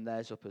open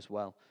theirs up as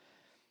well.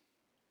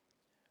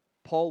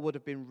 Paul would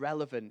have been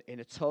relevant in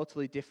a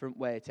totally different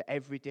way to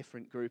every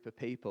different group of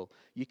people.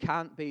 You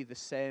can't be the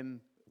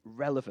same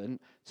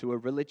relevant to a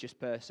religious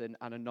person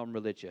and a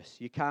non-religious.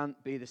 You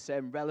can't be the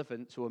same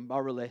relevant to a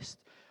moralist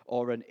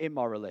or an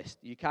immoralist.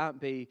 You can't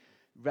be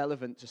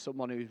relevant to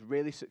someone who's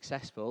really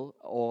successful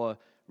or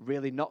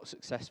really not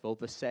successful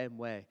the same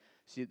way.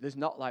 See, there's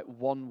not like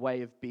one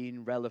way of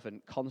being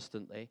relevant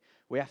constantly.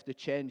 We have to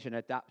change and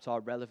adapt our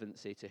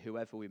relevancy to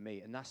whoever we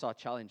meet, and that's our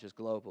challenge as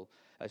Global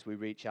as we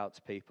reach out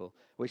to people.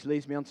 Which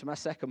leads me on to my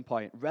second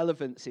point.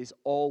 Relevance is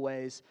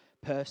always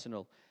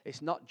personal.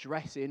 It's not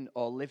dressing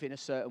or living a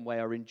certain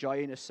way or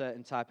enjoying a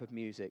certain type of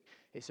music.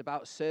 It's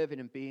about serving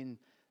and being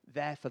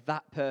there for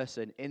that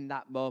person in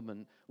that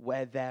moment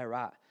where they're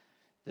at.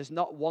 There's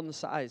not one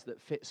size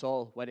that fits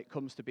all when it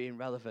comes to being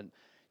relevant.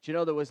 Do you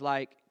know there was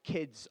like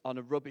kids on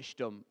a rubbish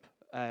dump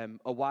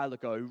a while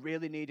ago who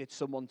really needed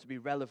someone to be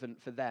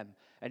relevant for them,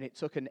 and it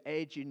took an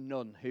aging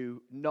nun who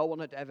no one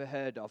had ever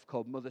heard of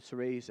called Mother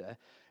Teresa,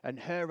 and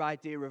her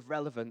idea of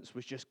relevance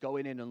was just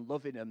going in and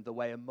loving them the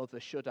way a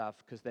mother should have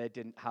because they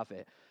didn't have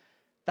it.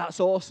 That's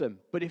awesome,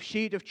 but if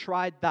she'd have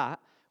tried that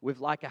with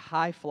like a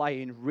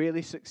high-flying,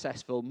 really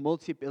successful,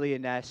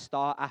 multi-billionaire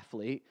star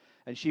athlete,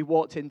 and she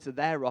walked into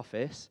their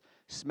office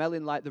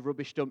smelling like the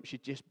rubbish dump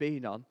she'd just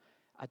been on,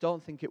 I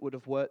don't think it would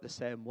have worked the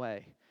same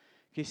way.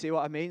 Can you see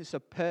what I mean?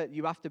 So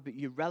you have to be,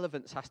 your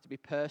relevance has to be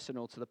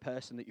personal to the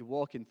person that you're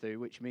walking through,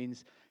 which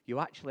means you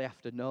actually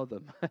have to know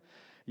them.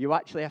 You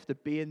actually have to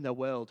be in the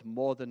world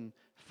more than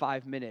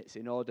 5 minutes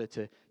in order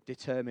to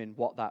determine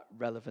what that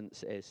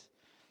relevance is.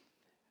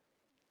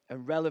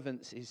 And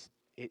relevance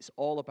it's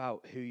all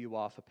about who you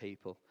are for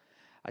people.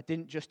 I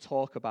didn't just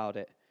talk about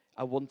it.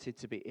 I wanted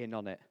to be in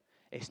on it.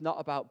 It's not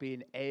about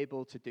being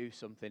able to do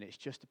something. It's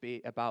just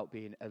about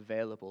being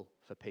available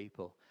for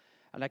people.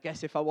 And I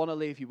guess if I want to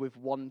leave you with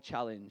one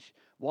challenge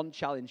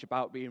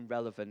about being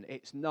relevant,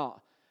 it's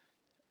not,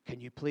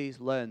 can you please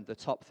learn the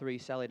top 3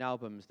 selling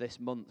albums this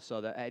month so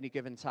that at any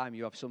given time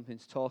you have something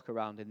to talk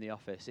around in the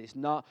office. It's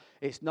not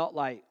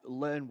like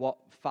learn what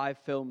 5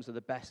 films are the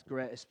best,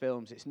 greatest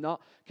films. It's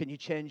not, can you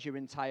change your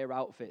entire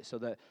outfit so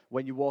that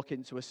when you walk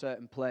into a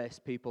certain place,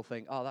 people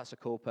think, oh, that's a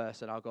cool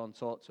person, I'll go and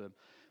talk to him.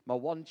 My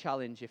one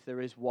challenge, if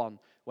there is one,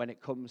 when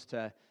it comes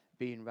to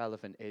being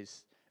relevant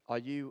is, are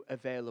you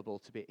available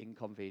to be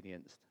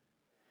inconvenienced?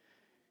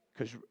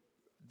 Because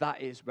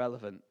that is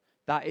relevant.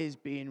 That is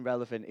being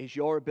relevant, is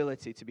your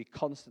ability to be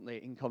constantly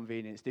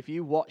inconvenienced. If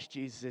you watch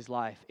Jesus'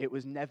 life, it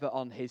was never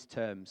on his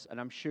terms, and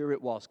I'm sure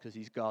it was because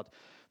he's God.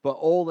 But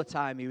all the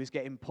time he was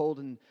getting pulled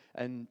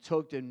and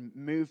tugged and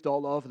moved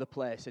all over the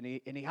place, and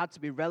he had to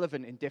be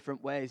relevant in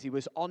different ways. He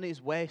was on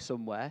his way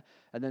somewhere,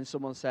 and then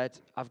someone said,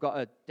 I've got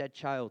a dead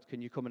child,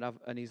 can you come and have,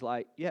 and he's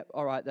like, yep,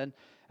 all right then.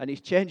 And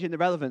he's changing the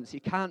relevance. He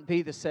can't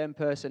be the same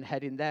person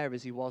heading there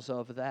as he was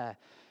over there.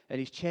 And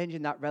he's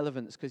changing that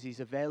relevance because he's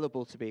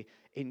available to be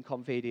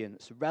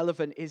inconvenienced.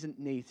 Relevant isn't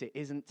neat, it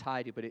isn't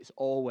tidy, but it's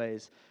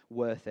always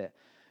worth it.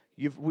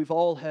 We've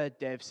all heard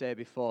Dave say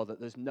before that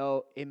there's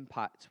no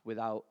impact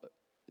without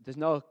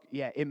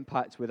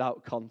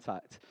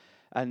contact.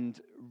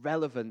 And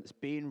relevance,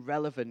 being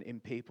relevant in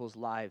people's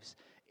lives,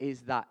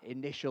 is that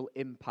initial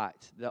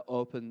impact that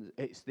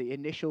it's the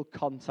initial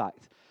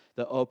contact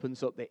that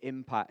opens up the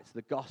impact,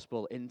 the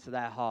gospel into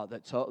their heart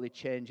that totally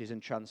changes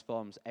and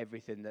transforms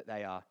everything that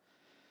they are.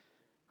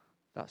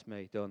 That's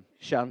me, done.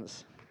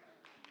 Chance.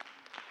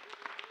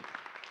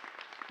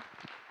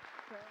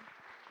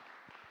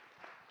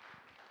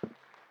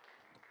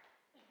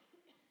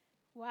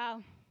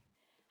 Wow.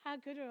 How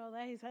good are all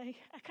these? I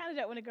kind of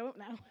don't want to go up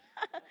now.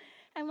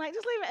 I'm like,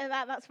 just leave it at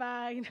that, that's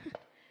fine.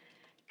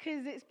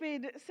 Because it's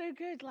been so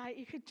good. Like,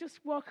 you could just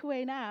walk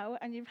away now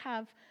and you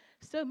have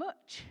so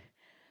much.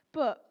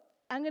 But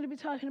I'm going to be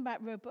talking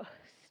about robust.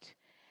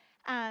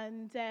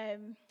 And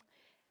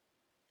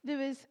there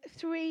was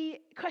 3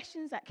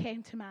 questions that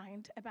came to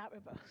mind about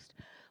robust.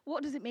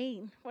 What does it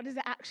mean? What does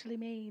it actually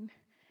mean?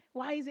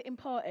 Why is it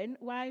important?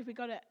 Why have we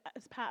got it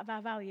as part of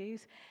our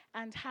values?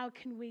 And how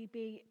can we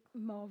be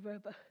more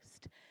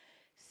robust?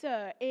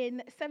 So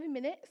in 7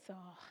 minutes, or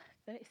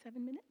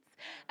 37 minutes,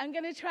 I'm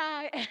going to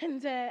try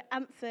and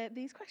answer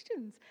these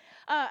questions.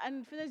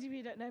 And for those of you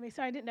who don't know me,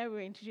 sorry, I didn't know we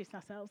were introducing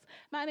ourselves.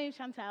 My name's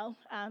Chantel,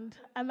 and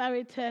I'm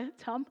married to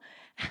Tom.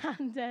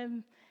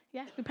 And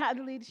yeah, we're part of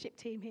the leadership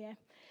team here.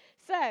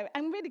 So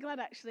I'm really glad,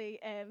 actually,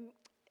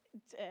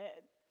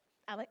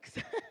 Alex,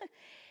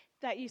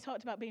 that you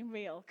talked about being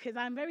real, because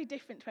I'm very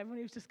different to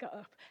everyone who's just got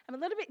up. I'm a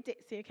little bit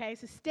ditzy, okay,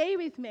 so stay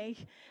with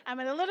me. I'm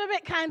a little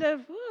bit kind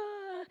of,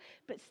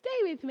 but stay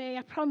with me,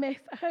 I promise.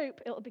 I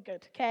hope it'll be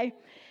good, okay?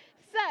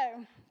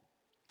 So,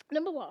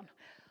 number 1,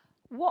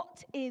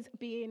 what is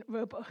being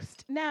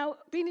robust? Now,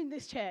 being in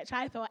this church,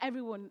 I thought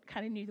everyone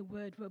kind of knew the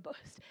word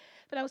robust.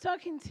 But I was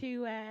talking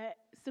to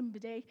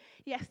somebody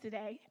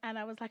yesterday, and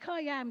I was like, oh,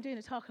 yeah, I'm doing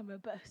a talk on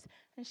robust.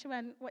 And she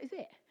went, what is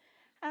it?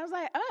 And I was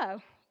like,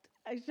 oh,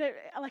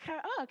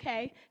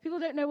 okay. People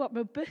don't know what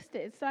robust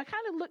is. So I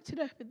kind of looked it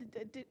up in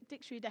the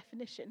dictionary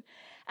definition.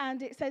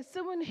 And it says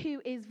someone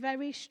who is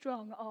very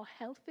strong or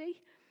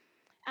healthy.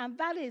 And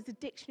that is the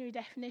dictionary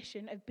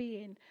definition of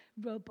being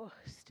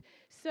robust.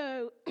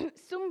 So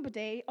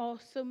somebody or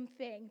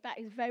something that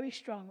is very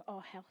strong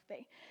or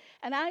healthy.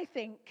 And I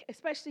think,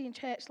 especially in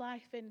church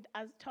life and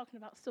as talking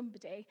about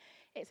somebody,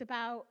 it's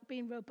about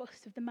being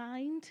robust of the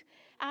mind.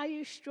 Are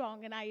you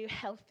strong and are you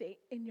healthy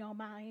in your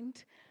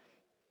mind?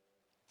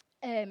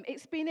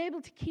 It's being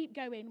able to keep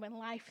going when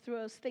life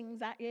throws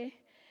things at you.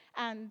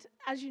 And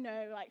as you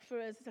know, like for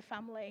us as a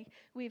family,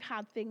 we've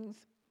had things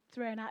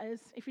thrown at us.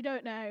 If you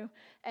don't know,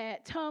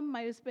 Tom,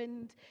 my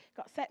husband,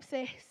 got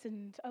sepsis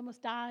and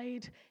almost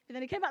died. But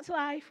then he came back to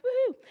life,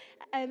 woohoo!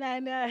 And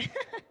then,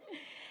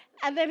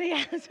 and then he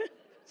had,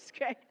 it's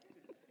great.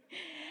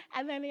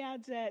 And then he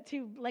had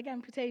 2 leg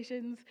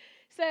amputations.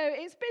 So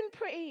it's been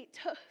pretty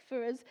tough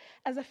for us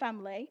as a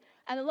family.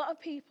 And a lot of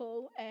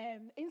people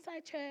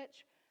inside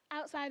church,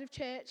 outside of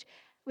church,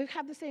 we've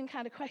had the same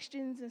kind of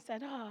questions and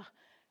said,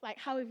 like,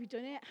 how have you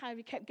done it? How have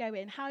you kept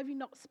going? How have you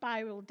not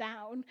spiraled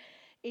down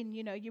in,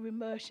 your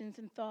emotions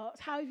and thoughts?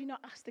 How have you not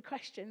asked the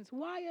questions?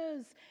 Why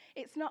us?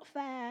 It's not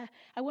fair.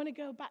 I want to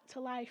go back to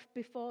life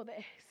before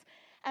this.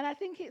 And I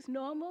think it's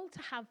normal to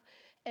have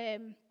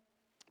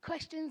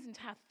questions and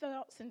to have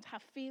thoughts and to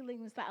have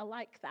feelings that are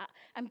like that.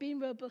 And being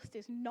robust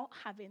is not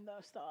having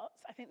those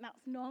thoughts. I think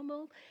that's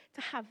normal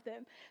to have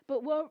them.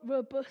 But what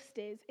robust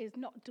is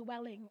not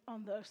dwelling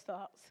on those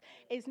thoughts,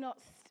 is not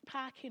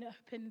parking up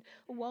and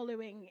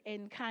wallowing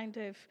in kind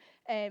of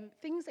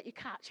things that you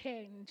can't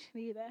change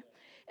neither.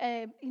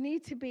 You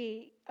need to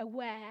be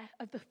aware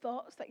of the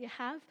thoughts that you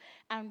have,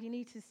 and you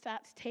need to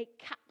start to take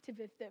captive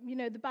of them. You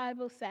know, the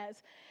Bible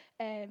says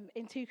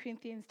in 2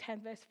 Corinthians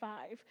 10 verse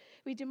 5,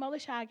 we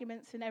demolish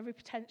arguments and every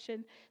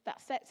pretension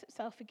that sets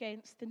itself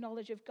against the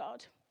knowledge of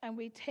God, and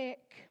we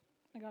take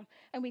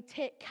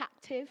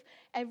captive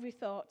every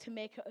thought to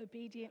make it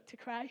obedient to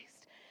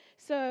Christ.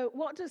 So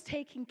what does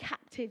taking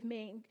captive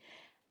mean?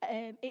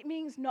 It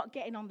means not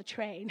getting on the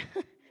train.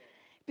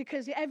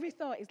 Because every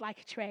thought is like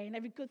a train.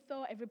 Every good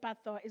thought, every bad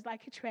thought is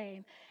like a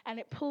train. And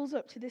it pulls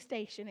up to the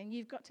station, and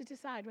you've got to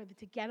decide whether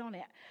to get on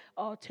it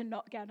or to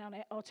not get on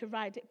it or to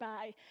ride it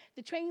by.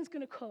 The train's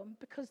going to come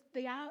because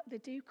they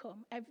do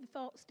come. Every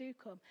thoughts do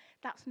come.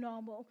 That's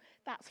normal.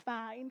 That's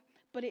fine.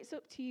 But it's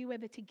up to you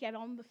whether to get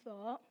on the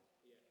thought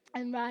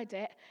and ride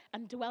it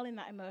and dwell in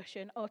that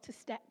emotion, or to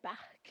step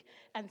back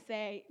and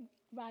say,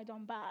 ride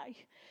on by.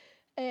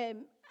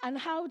 And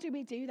how do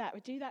we do that? We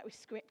do that with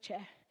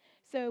Scripture.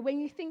 So when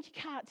you think you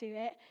can't do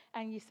it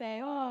and you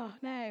say, oh,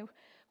 no,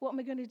 what am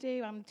I going to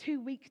do? I'm too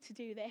weak to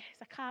do this.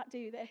 I can't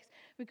do this.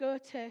 We go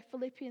to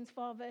Philippians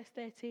 4, verse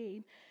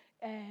 13.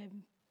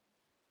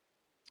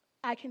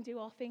 I can do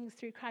all things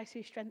through Christ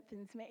who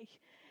strengthens me.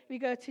 We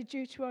go to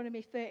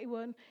Deuteronomy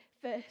 31,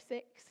 verse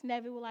 6.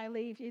 Never will I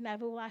leave you,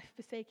 never will I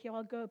forsake you.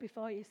 I'll go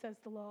before you, says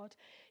the Lord.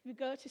 We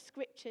go to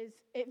Scriptures.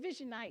 At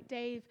Vision Night,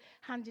 Dave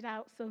handed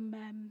out some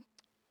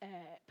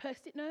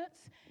Post-it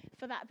notes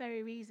for that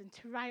very reason,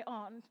 to write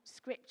on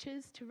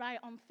Scriptures, to write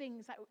on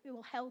things that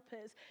will help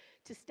us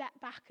to step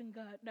back and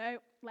go, no,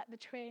 let the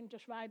train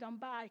just ride on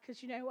by,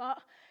 because you know what?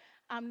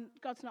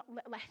 God's not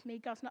left me,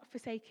 God's not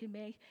forsaken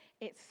me.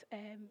 It's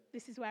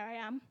this is where I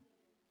am.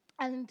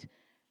 And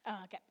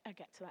I'll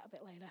get to that a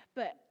bit later.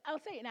 But I'll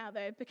say it now,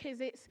 though,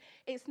 because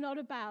it's not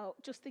about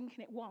just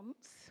thinking it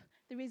once.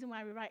 The reason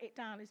why we write it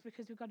down is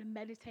because we've got to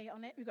meditate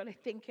on it. We've got to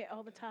think it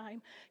all the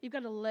time. You've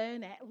got to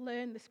learn it,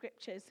 learn the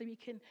Scriptures so you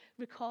can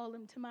recall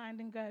them to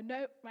mind and go,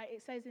 no, right,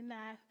 it says in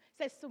there, it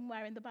says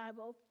somewhere in the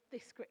Bible,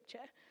 this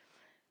Scripture.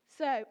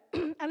 So,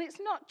 and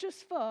it's not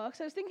just for,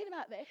 so I was thinking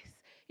about this,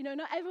 you know,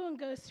 not everyone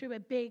goes through a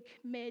big,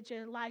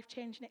 major,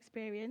 life-changing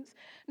experience.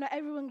 Not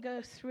everyone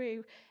goes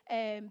through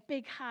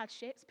big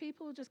hardships.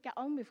 People just get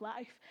on with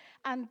life.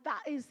 And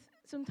that is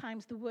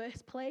sometimes the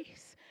worst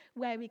place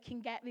where we can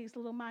get these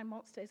little mind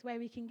monsters, where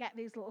we can get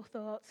these little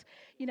thoughts,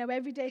 you know,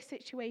 everyday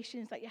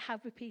situations that you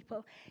have with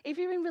people. If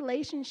you're in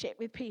relationship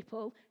with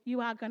people,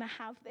 you are going to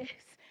have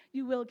this.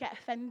 You will get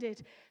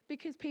offended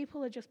because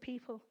people are just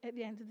people at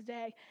the end of the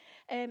day.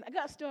 I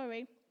got a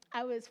story.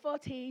 I was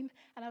 14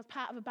 and I was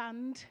part of a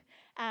band,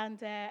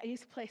 and I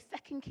used to play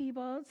second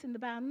keyboards in the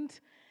band.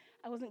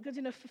 I wasn't good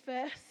enough for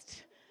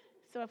first,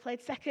 so I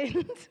played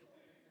second.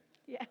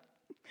 Yeah.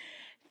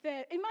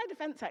 In my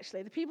defense,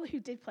 actually, the people who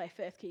did play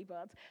first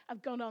keyboards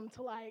have gone on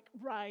to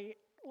write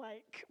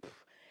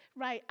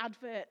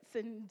adverts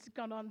and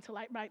gone on to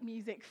write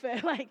music for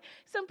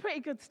some pretty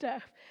good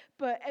stuff.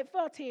 But at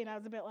 14, I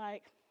was a bit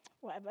like,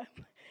 whatever.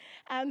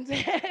 And so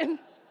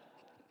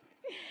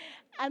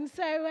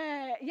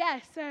at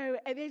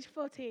the age of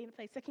 14, I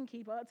played second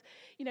keyboards.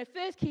 You know,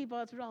 first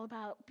keyboards were all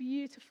about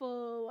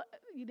beautiful,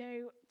 you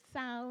know,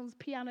 sounds,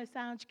 piano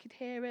sounds, you could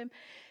hear them.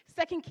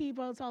 Second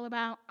keyboards all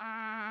about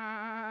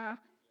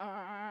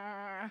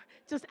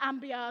just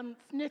ambience,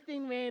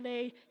 nothing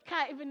really,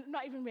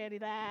 not even really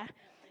there.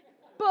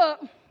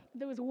 But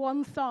there was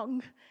one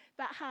song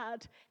that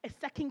had a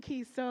second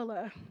key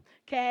solo,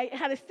 okay? It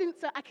had a synth,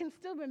 so I can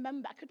still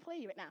remember, I could play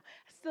you it now.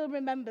 I still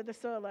remember the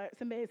solo,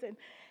 it's amazing,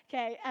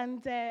 okay?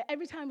 And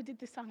every time we did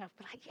this song, I'd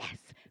be like, yes,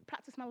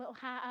 practice my little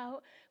heart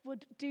out,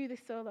 would do this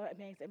solo,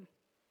 amazing.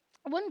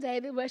 One day,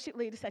 the worship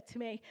leader said to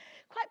me,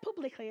 quite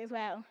publicly as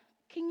well,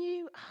 can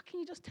you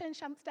just turn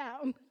Shants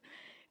down?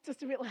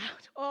 Just a bit loud.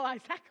 Oh,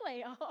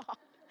 exactly.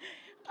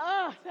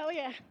 Oh, tell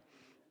you.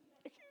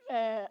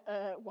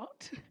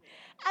 What?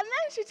 And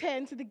then she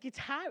turned to the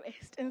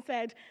guitarist and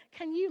said,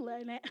 can you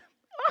learn it?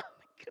 Oh,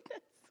 my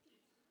goodness.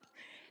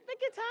 The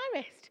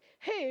guitarist,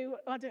 who,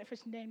 I don't know if I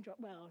should name drop,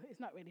 well, it's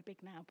not really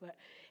big now, but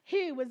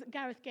who was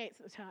Gareth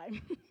Gates at the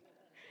time.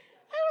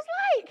 I was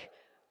like,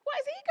 what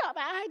has he got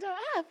that I don't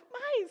have?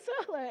 My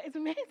solo is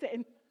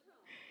amazing.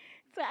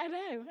 So I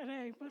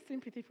know, more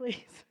sympathy,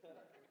 please.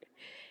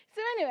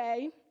 So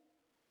anyway,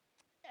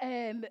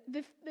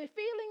 the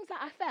feelings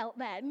that I felt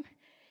then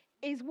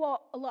is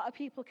what a lot of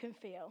people can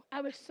feel.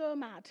 I was so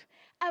mad.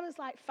 I was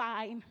like,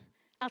 fine,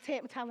 I'll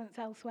take my talents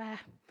elsewhere.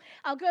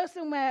 I'll go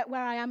somewhere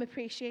where I am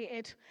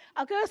appreciated.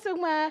 I'll go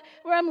somewhere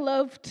where I'm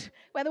loved,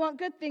 where they want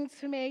good things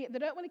for me. They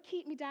don't want to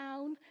keep me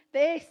down.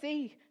 They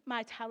see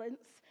my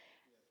talents.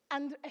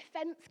 And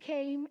offence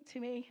came to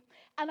me.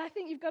 And I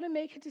think you've got to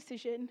make a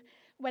decision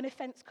when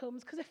offence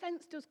comes, because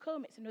offence does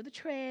come. It's another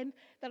train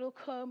that'll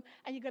come,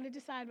 and you've got to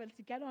decide whether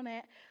to get on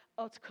it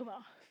or to come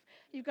off.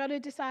 You've got to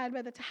decide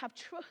whether to have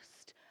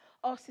trust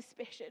or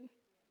suspicion.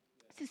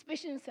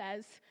 Suspicion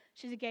says,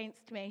 she's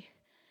against me.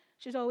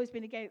 She's always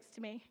been against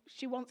me.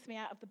 She wants me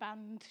out of the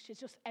band. She's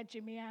just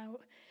edging me out.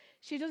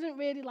 She doesn't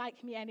really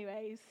like me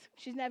anyways.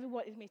 She's never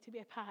wanted me to be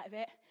a part of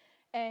it.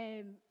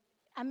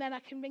 And then I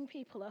can ring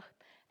people up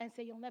and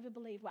say, you'll never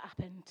believe what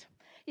happened.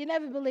 You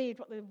never believed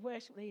what the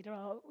worship leader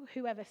or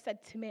whoever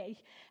said to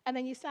me. And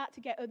then you start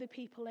to get other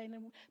people in.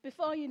 And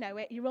before you know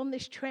it, you're on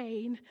this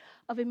train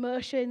of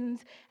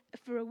emotions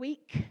for a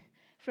week,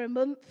 for a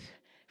month,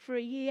 for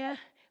a year,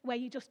 where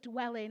you just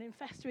dwelling and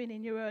festering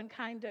in your own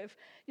kind of,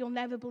 you'll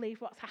never believe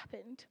what's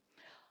happened.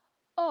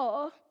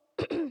 Or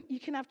you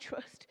can have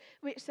trust,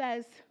 which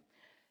says,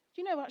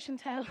 do you know what,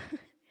 Chantel?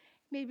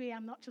 maybe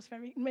I'm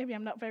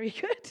not very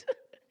good.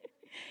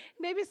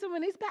 Maybe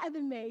someone is better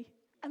than me,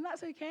 and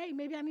that's okay.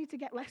 Maybe I need to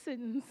get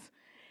lessons.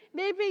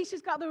 Maybe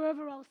she's got the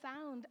overall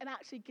sound, and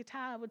actually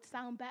guitar would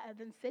sound better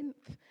than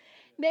synth.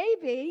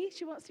 Maybe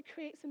she wants to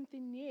create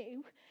something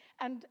new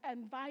and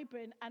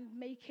vibrant and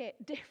make it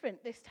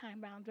different this time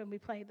round when we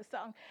play the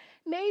song.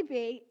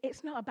 Maybe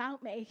it's not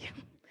about me.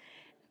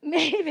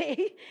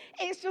 Maybe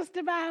it's just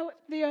about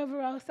the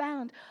overall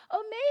sound. Or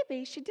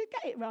maybe she did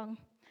get it wrong.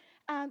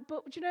 But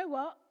do you know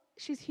what?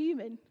 She's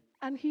human,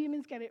 and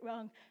humans get it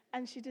wrong,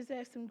 and she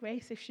deserves some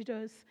grace if she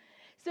does.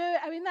 So,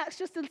 I mean, that's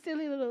just a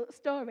silly little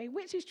story,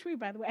 which is true,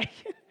 by the way,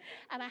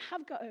 and I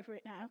have got over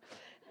it now.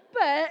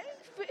 But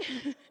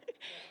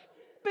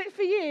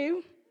for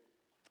you,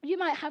 you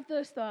might have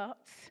those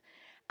thoughts,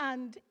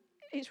 and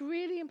it's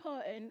really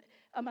important,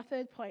 on my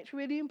third point, it's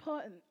really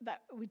important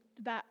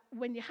that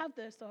when you have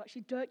those thoughts,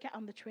 you don't get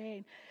on the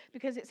train,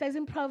 because it says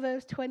in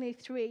Proverbs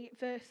 23,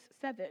 verse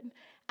 7,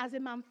 as a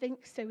man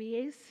thinks, so he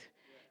is.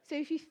 So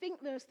if you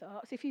think those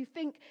thoughts, if you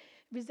think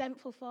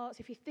resentful thoughts,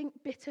 if you think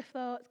bitter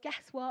thoughts,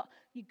 guess what?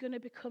 You're going to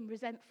become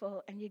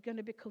resentful and you're going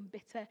to become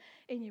bitter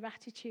in your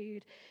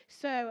attitude.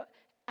 So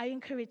I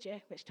encourage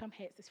you, which Tom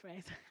hates this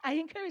phrase, I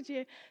encourage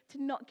you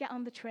to not get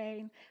on the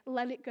train,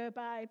 let it go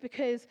by,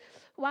 because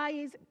why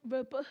is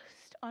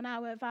robust on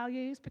our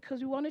values? Because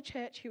we want a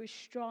church who is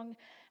strong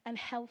and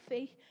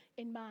healthy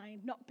in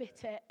mind, not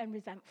bitter and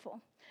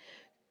resentful.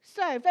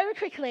 So very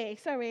quickly,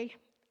 sorry,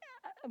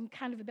 I'm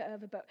kind of a bit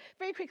over, but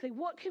very quickly,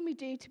 what can we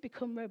do to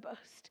become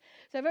robust?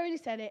 So I've already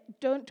said it,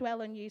 don't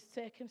dwell on your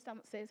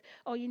circumstances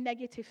or your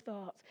negative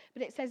thoughts.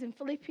 But it says in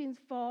Philippians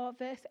 4,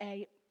 verse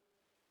 8,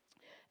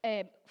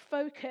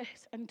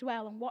 focus and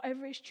dwell on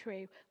whatever is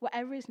true,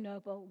 whatever is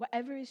noble,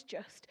 whatever is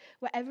just,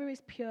 whatever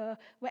is pure,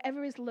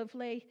 whatever is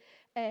lovely,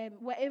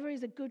 whatever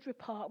is a good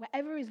report,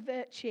 whatever is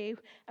virtue,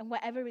 and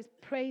whatever is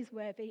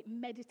praiseworthy.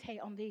 Meditate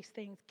on these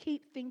things.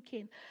 Keep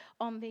thinking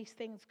on these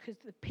things, because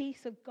the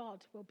peace of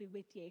God will be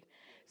with you.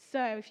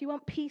 So if you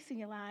want peace in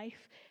your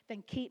life,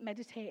 then keep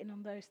meditating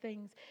on those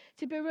things.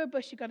 To be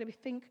robust, you've got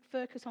to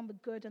focus on the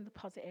good and the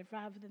positive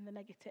rather than the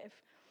negative.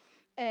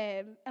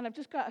 And I've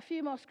just got a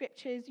few more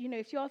scriptures. You know,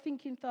 if you're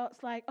thinking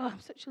thoughts like, oh, I'm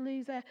such a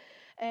loser,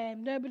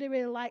 nobody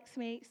really likes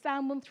me,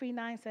 Psalm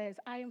 139 says,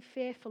 I am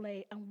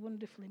fearfully and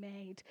wonderfully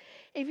made.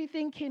 If you're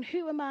thinking,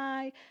 who am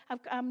I?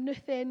 I'm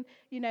nothing,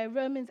 you know,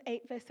 Romans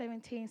 8 verse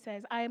 17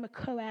 says, I am a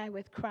co-heir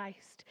with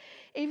Christ.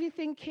 If you're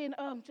thinking,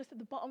 oh, I'm just at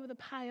the bottom of the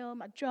pile,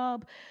 my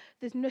job,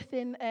 there's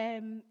nothing,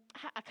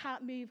 I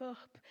can't move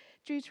up,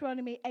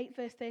 Deuteronomy 8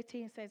 verse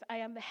 13 says, I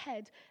am the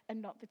head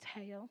and not the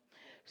tail.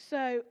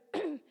 So,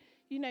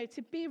 you know,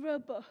 to be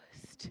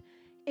robust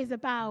is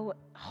about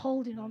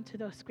holding on to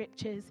those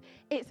scriptures.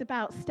 It's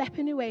about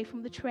stepping away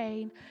from the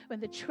train when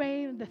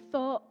the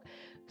thought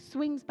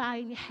swings by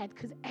in your head,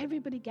 because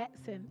everybody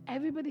gets them.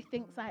 Everybody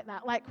thinks like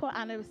that. Like what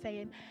Anna was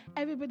saying,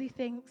 everybody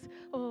thinks,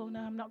 oh,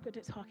 no, I'm not good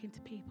at talking to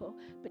people.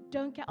 But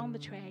don't get on the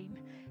train.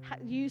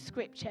 Use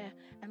scripture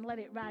and let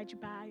it ride you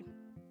by.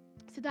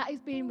 So that is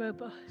being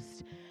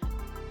robust.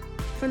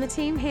 From the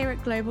team here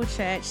at Global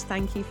Church,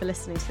 thank you for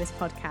listening to this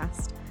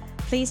podcast.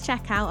 Please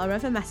check out our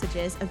other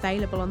messages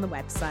available on the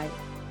website.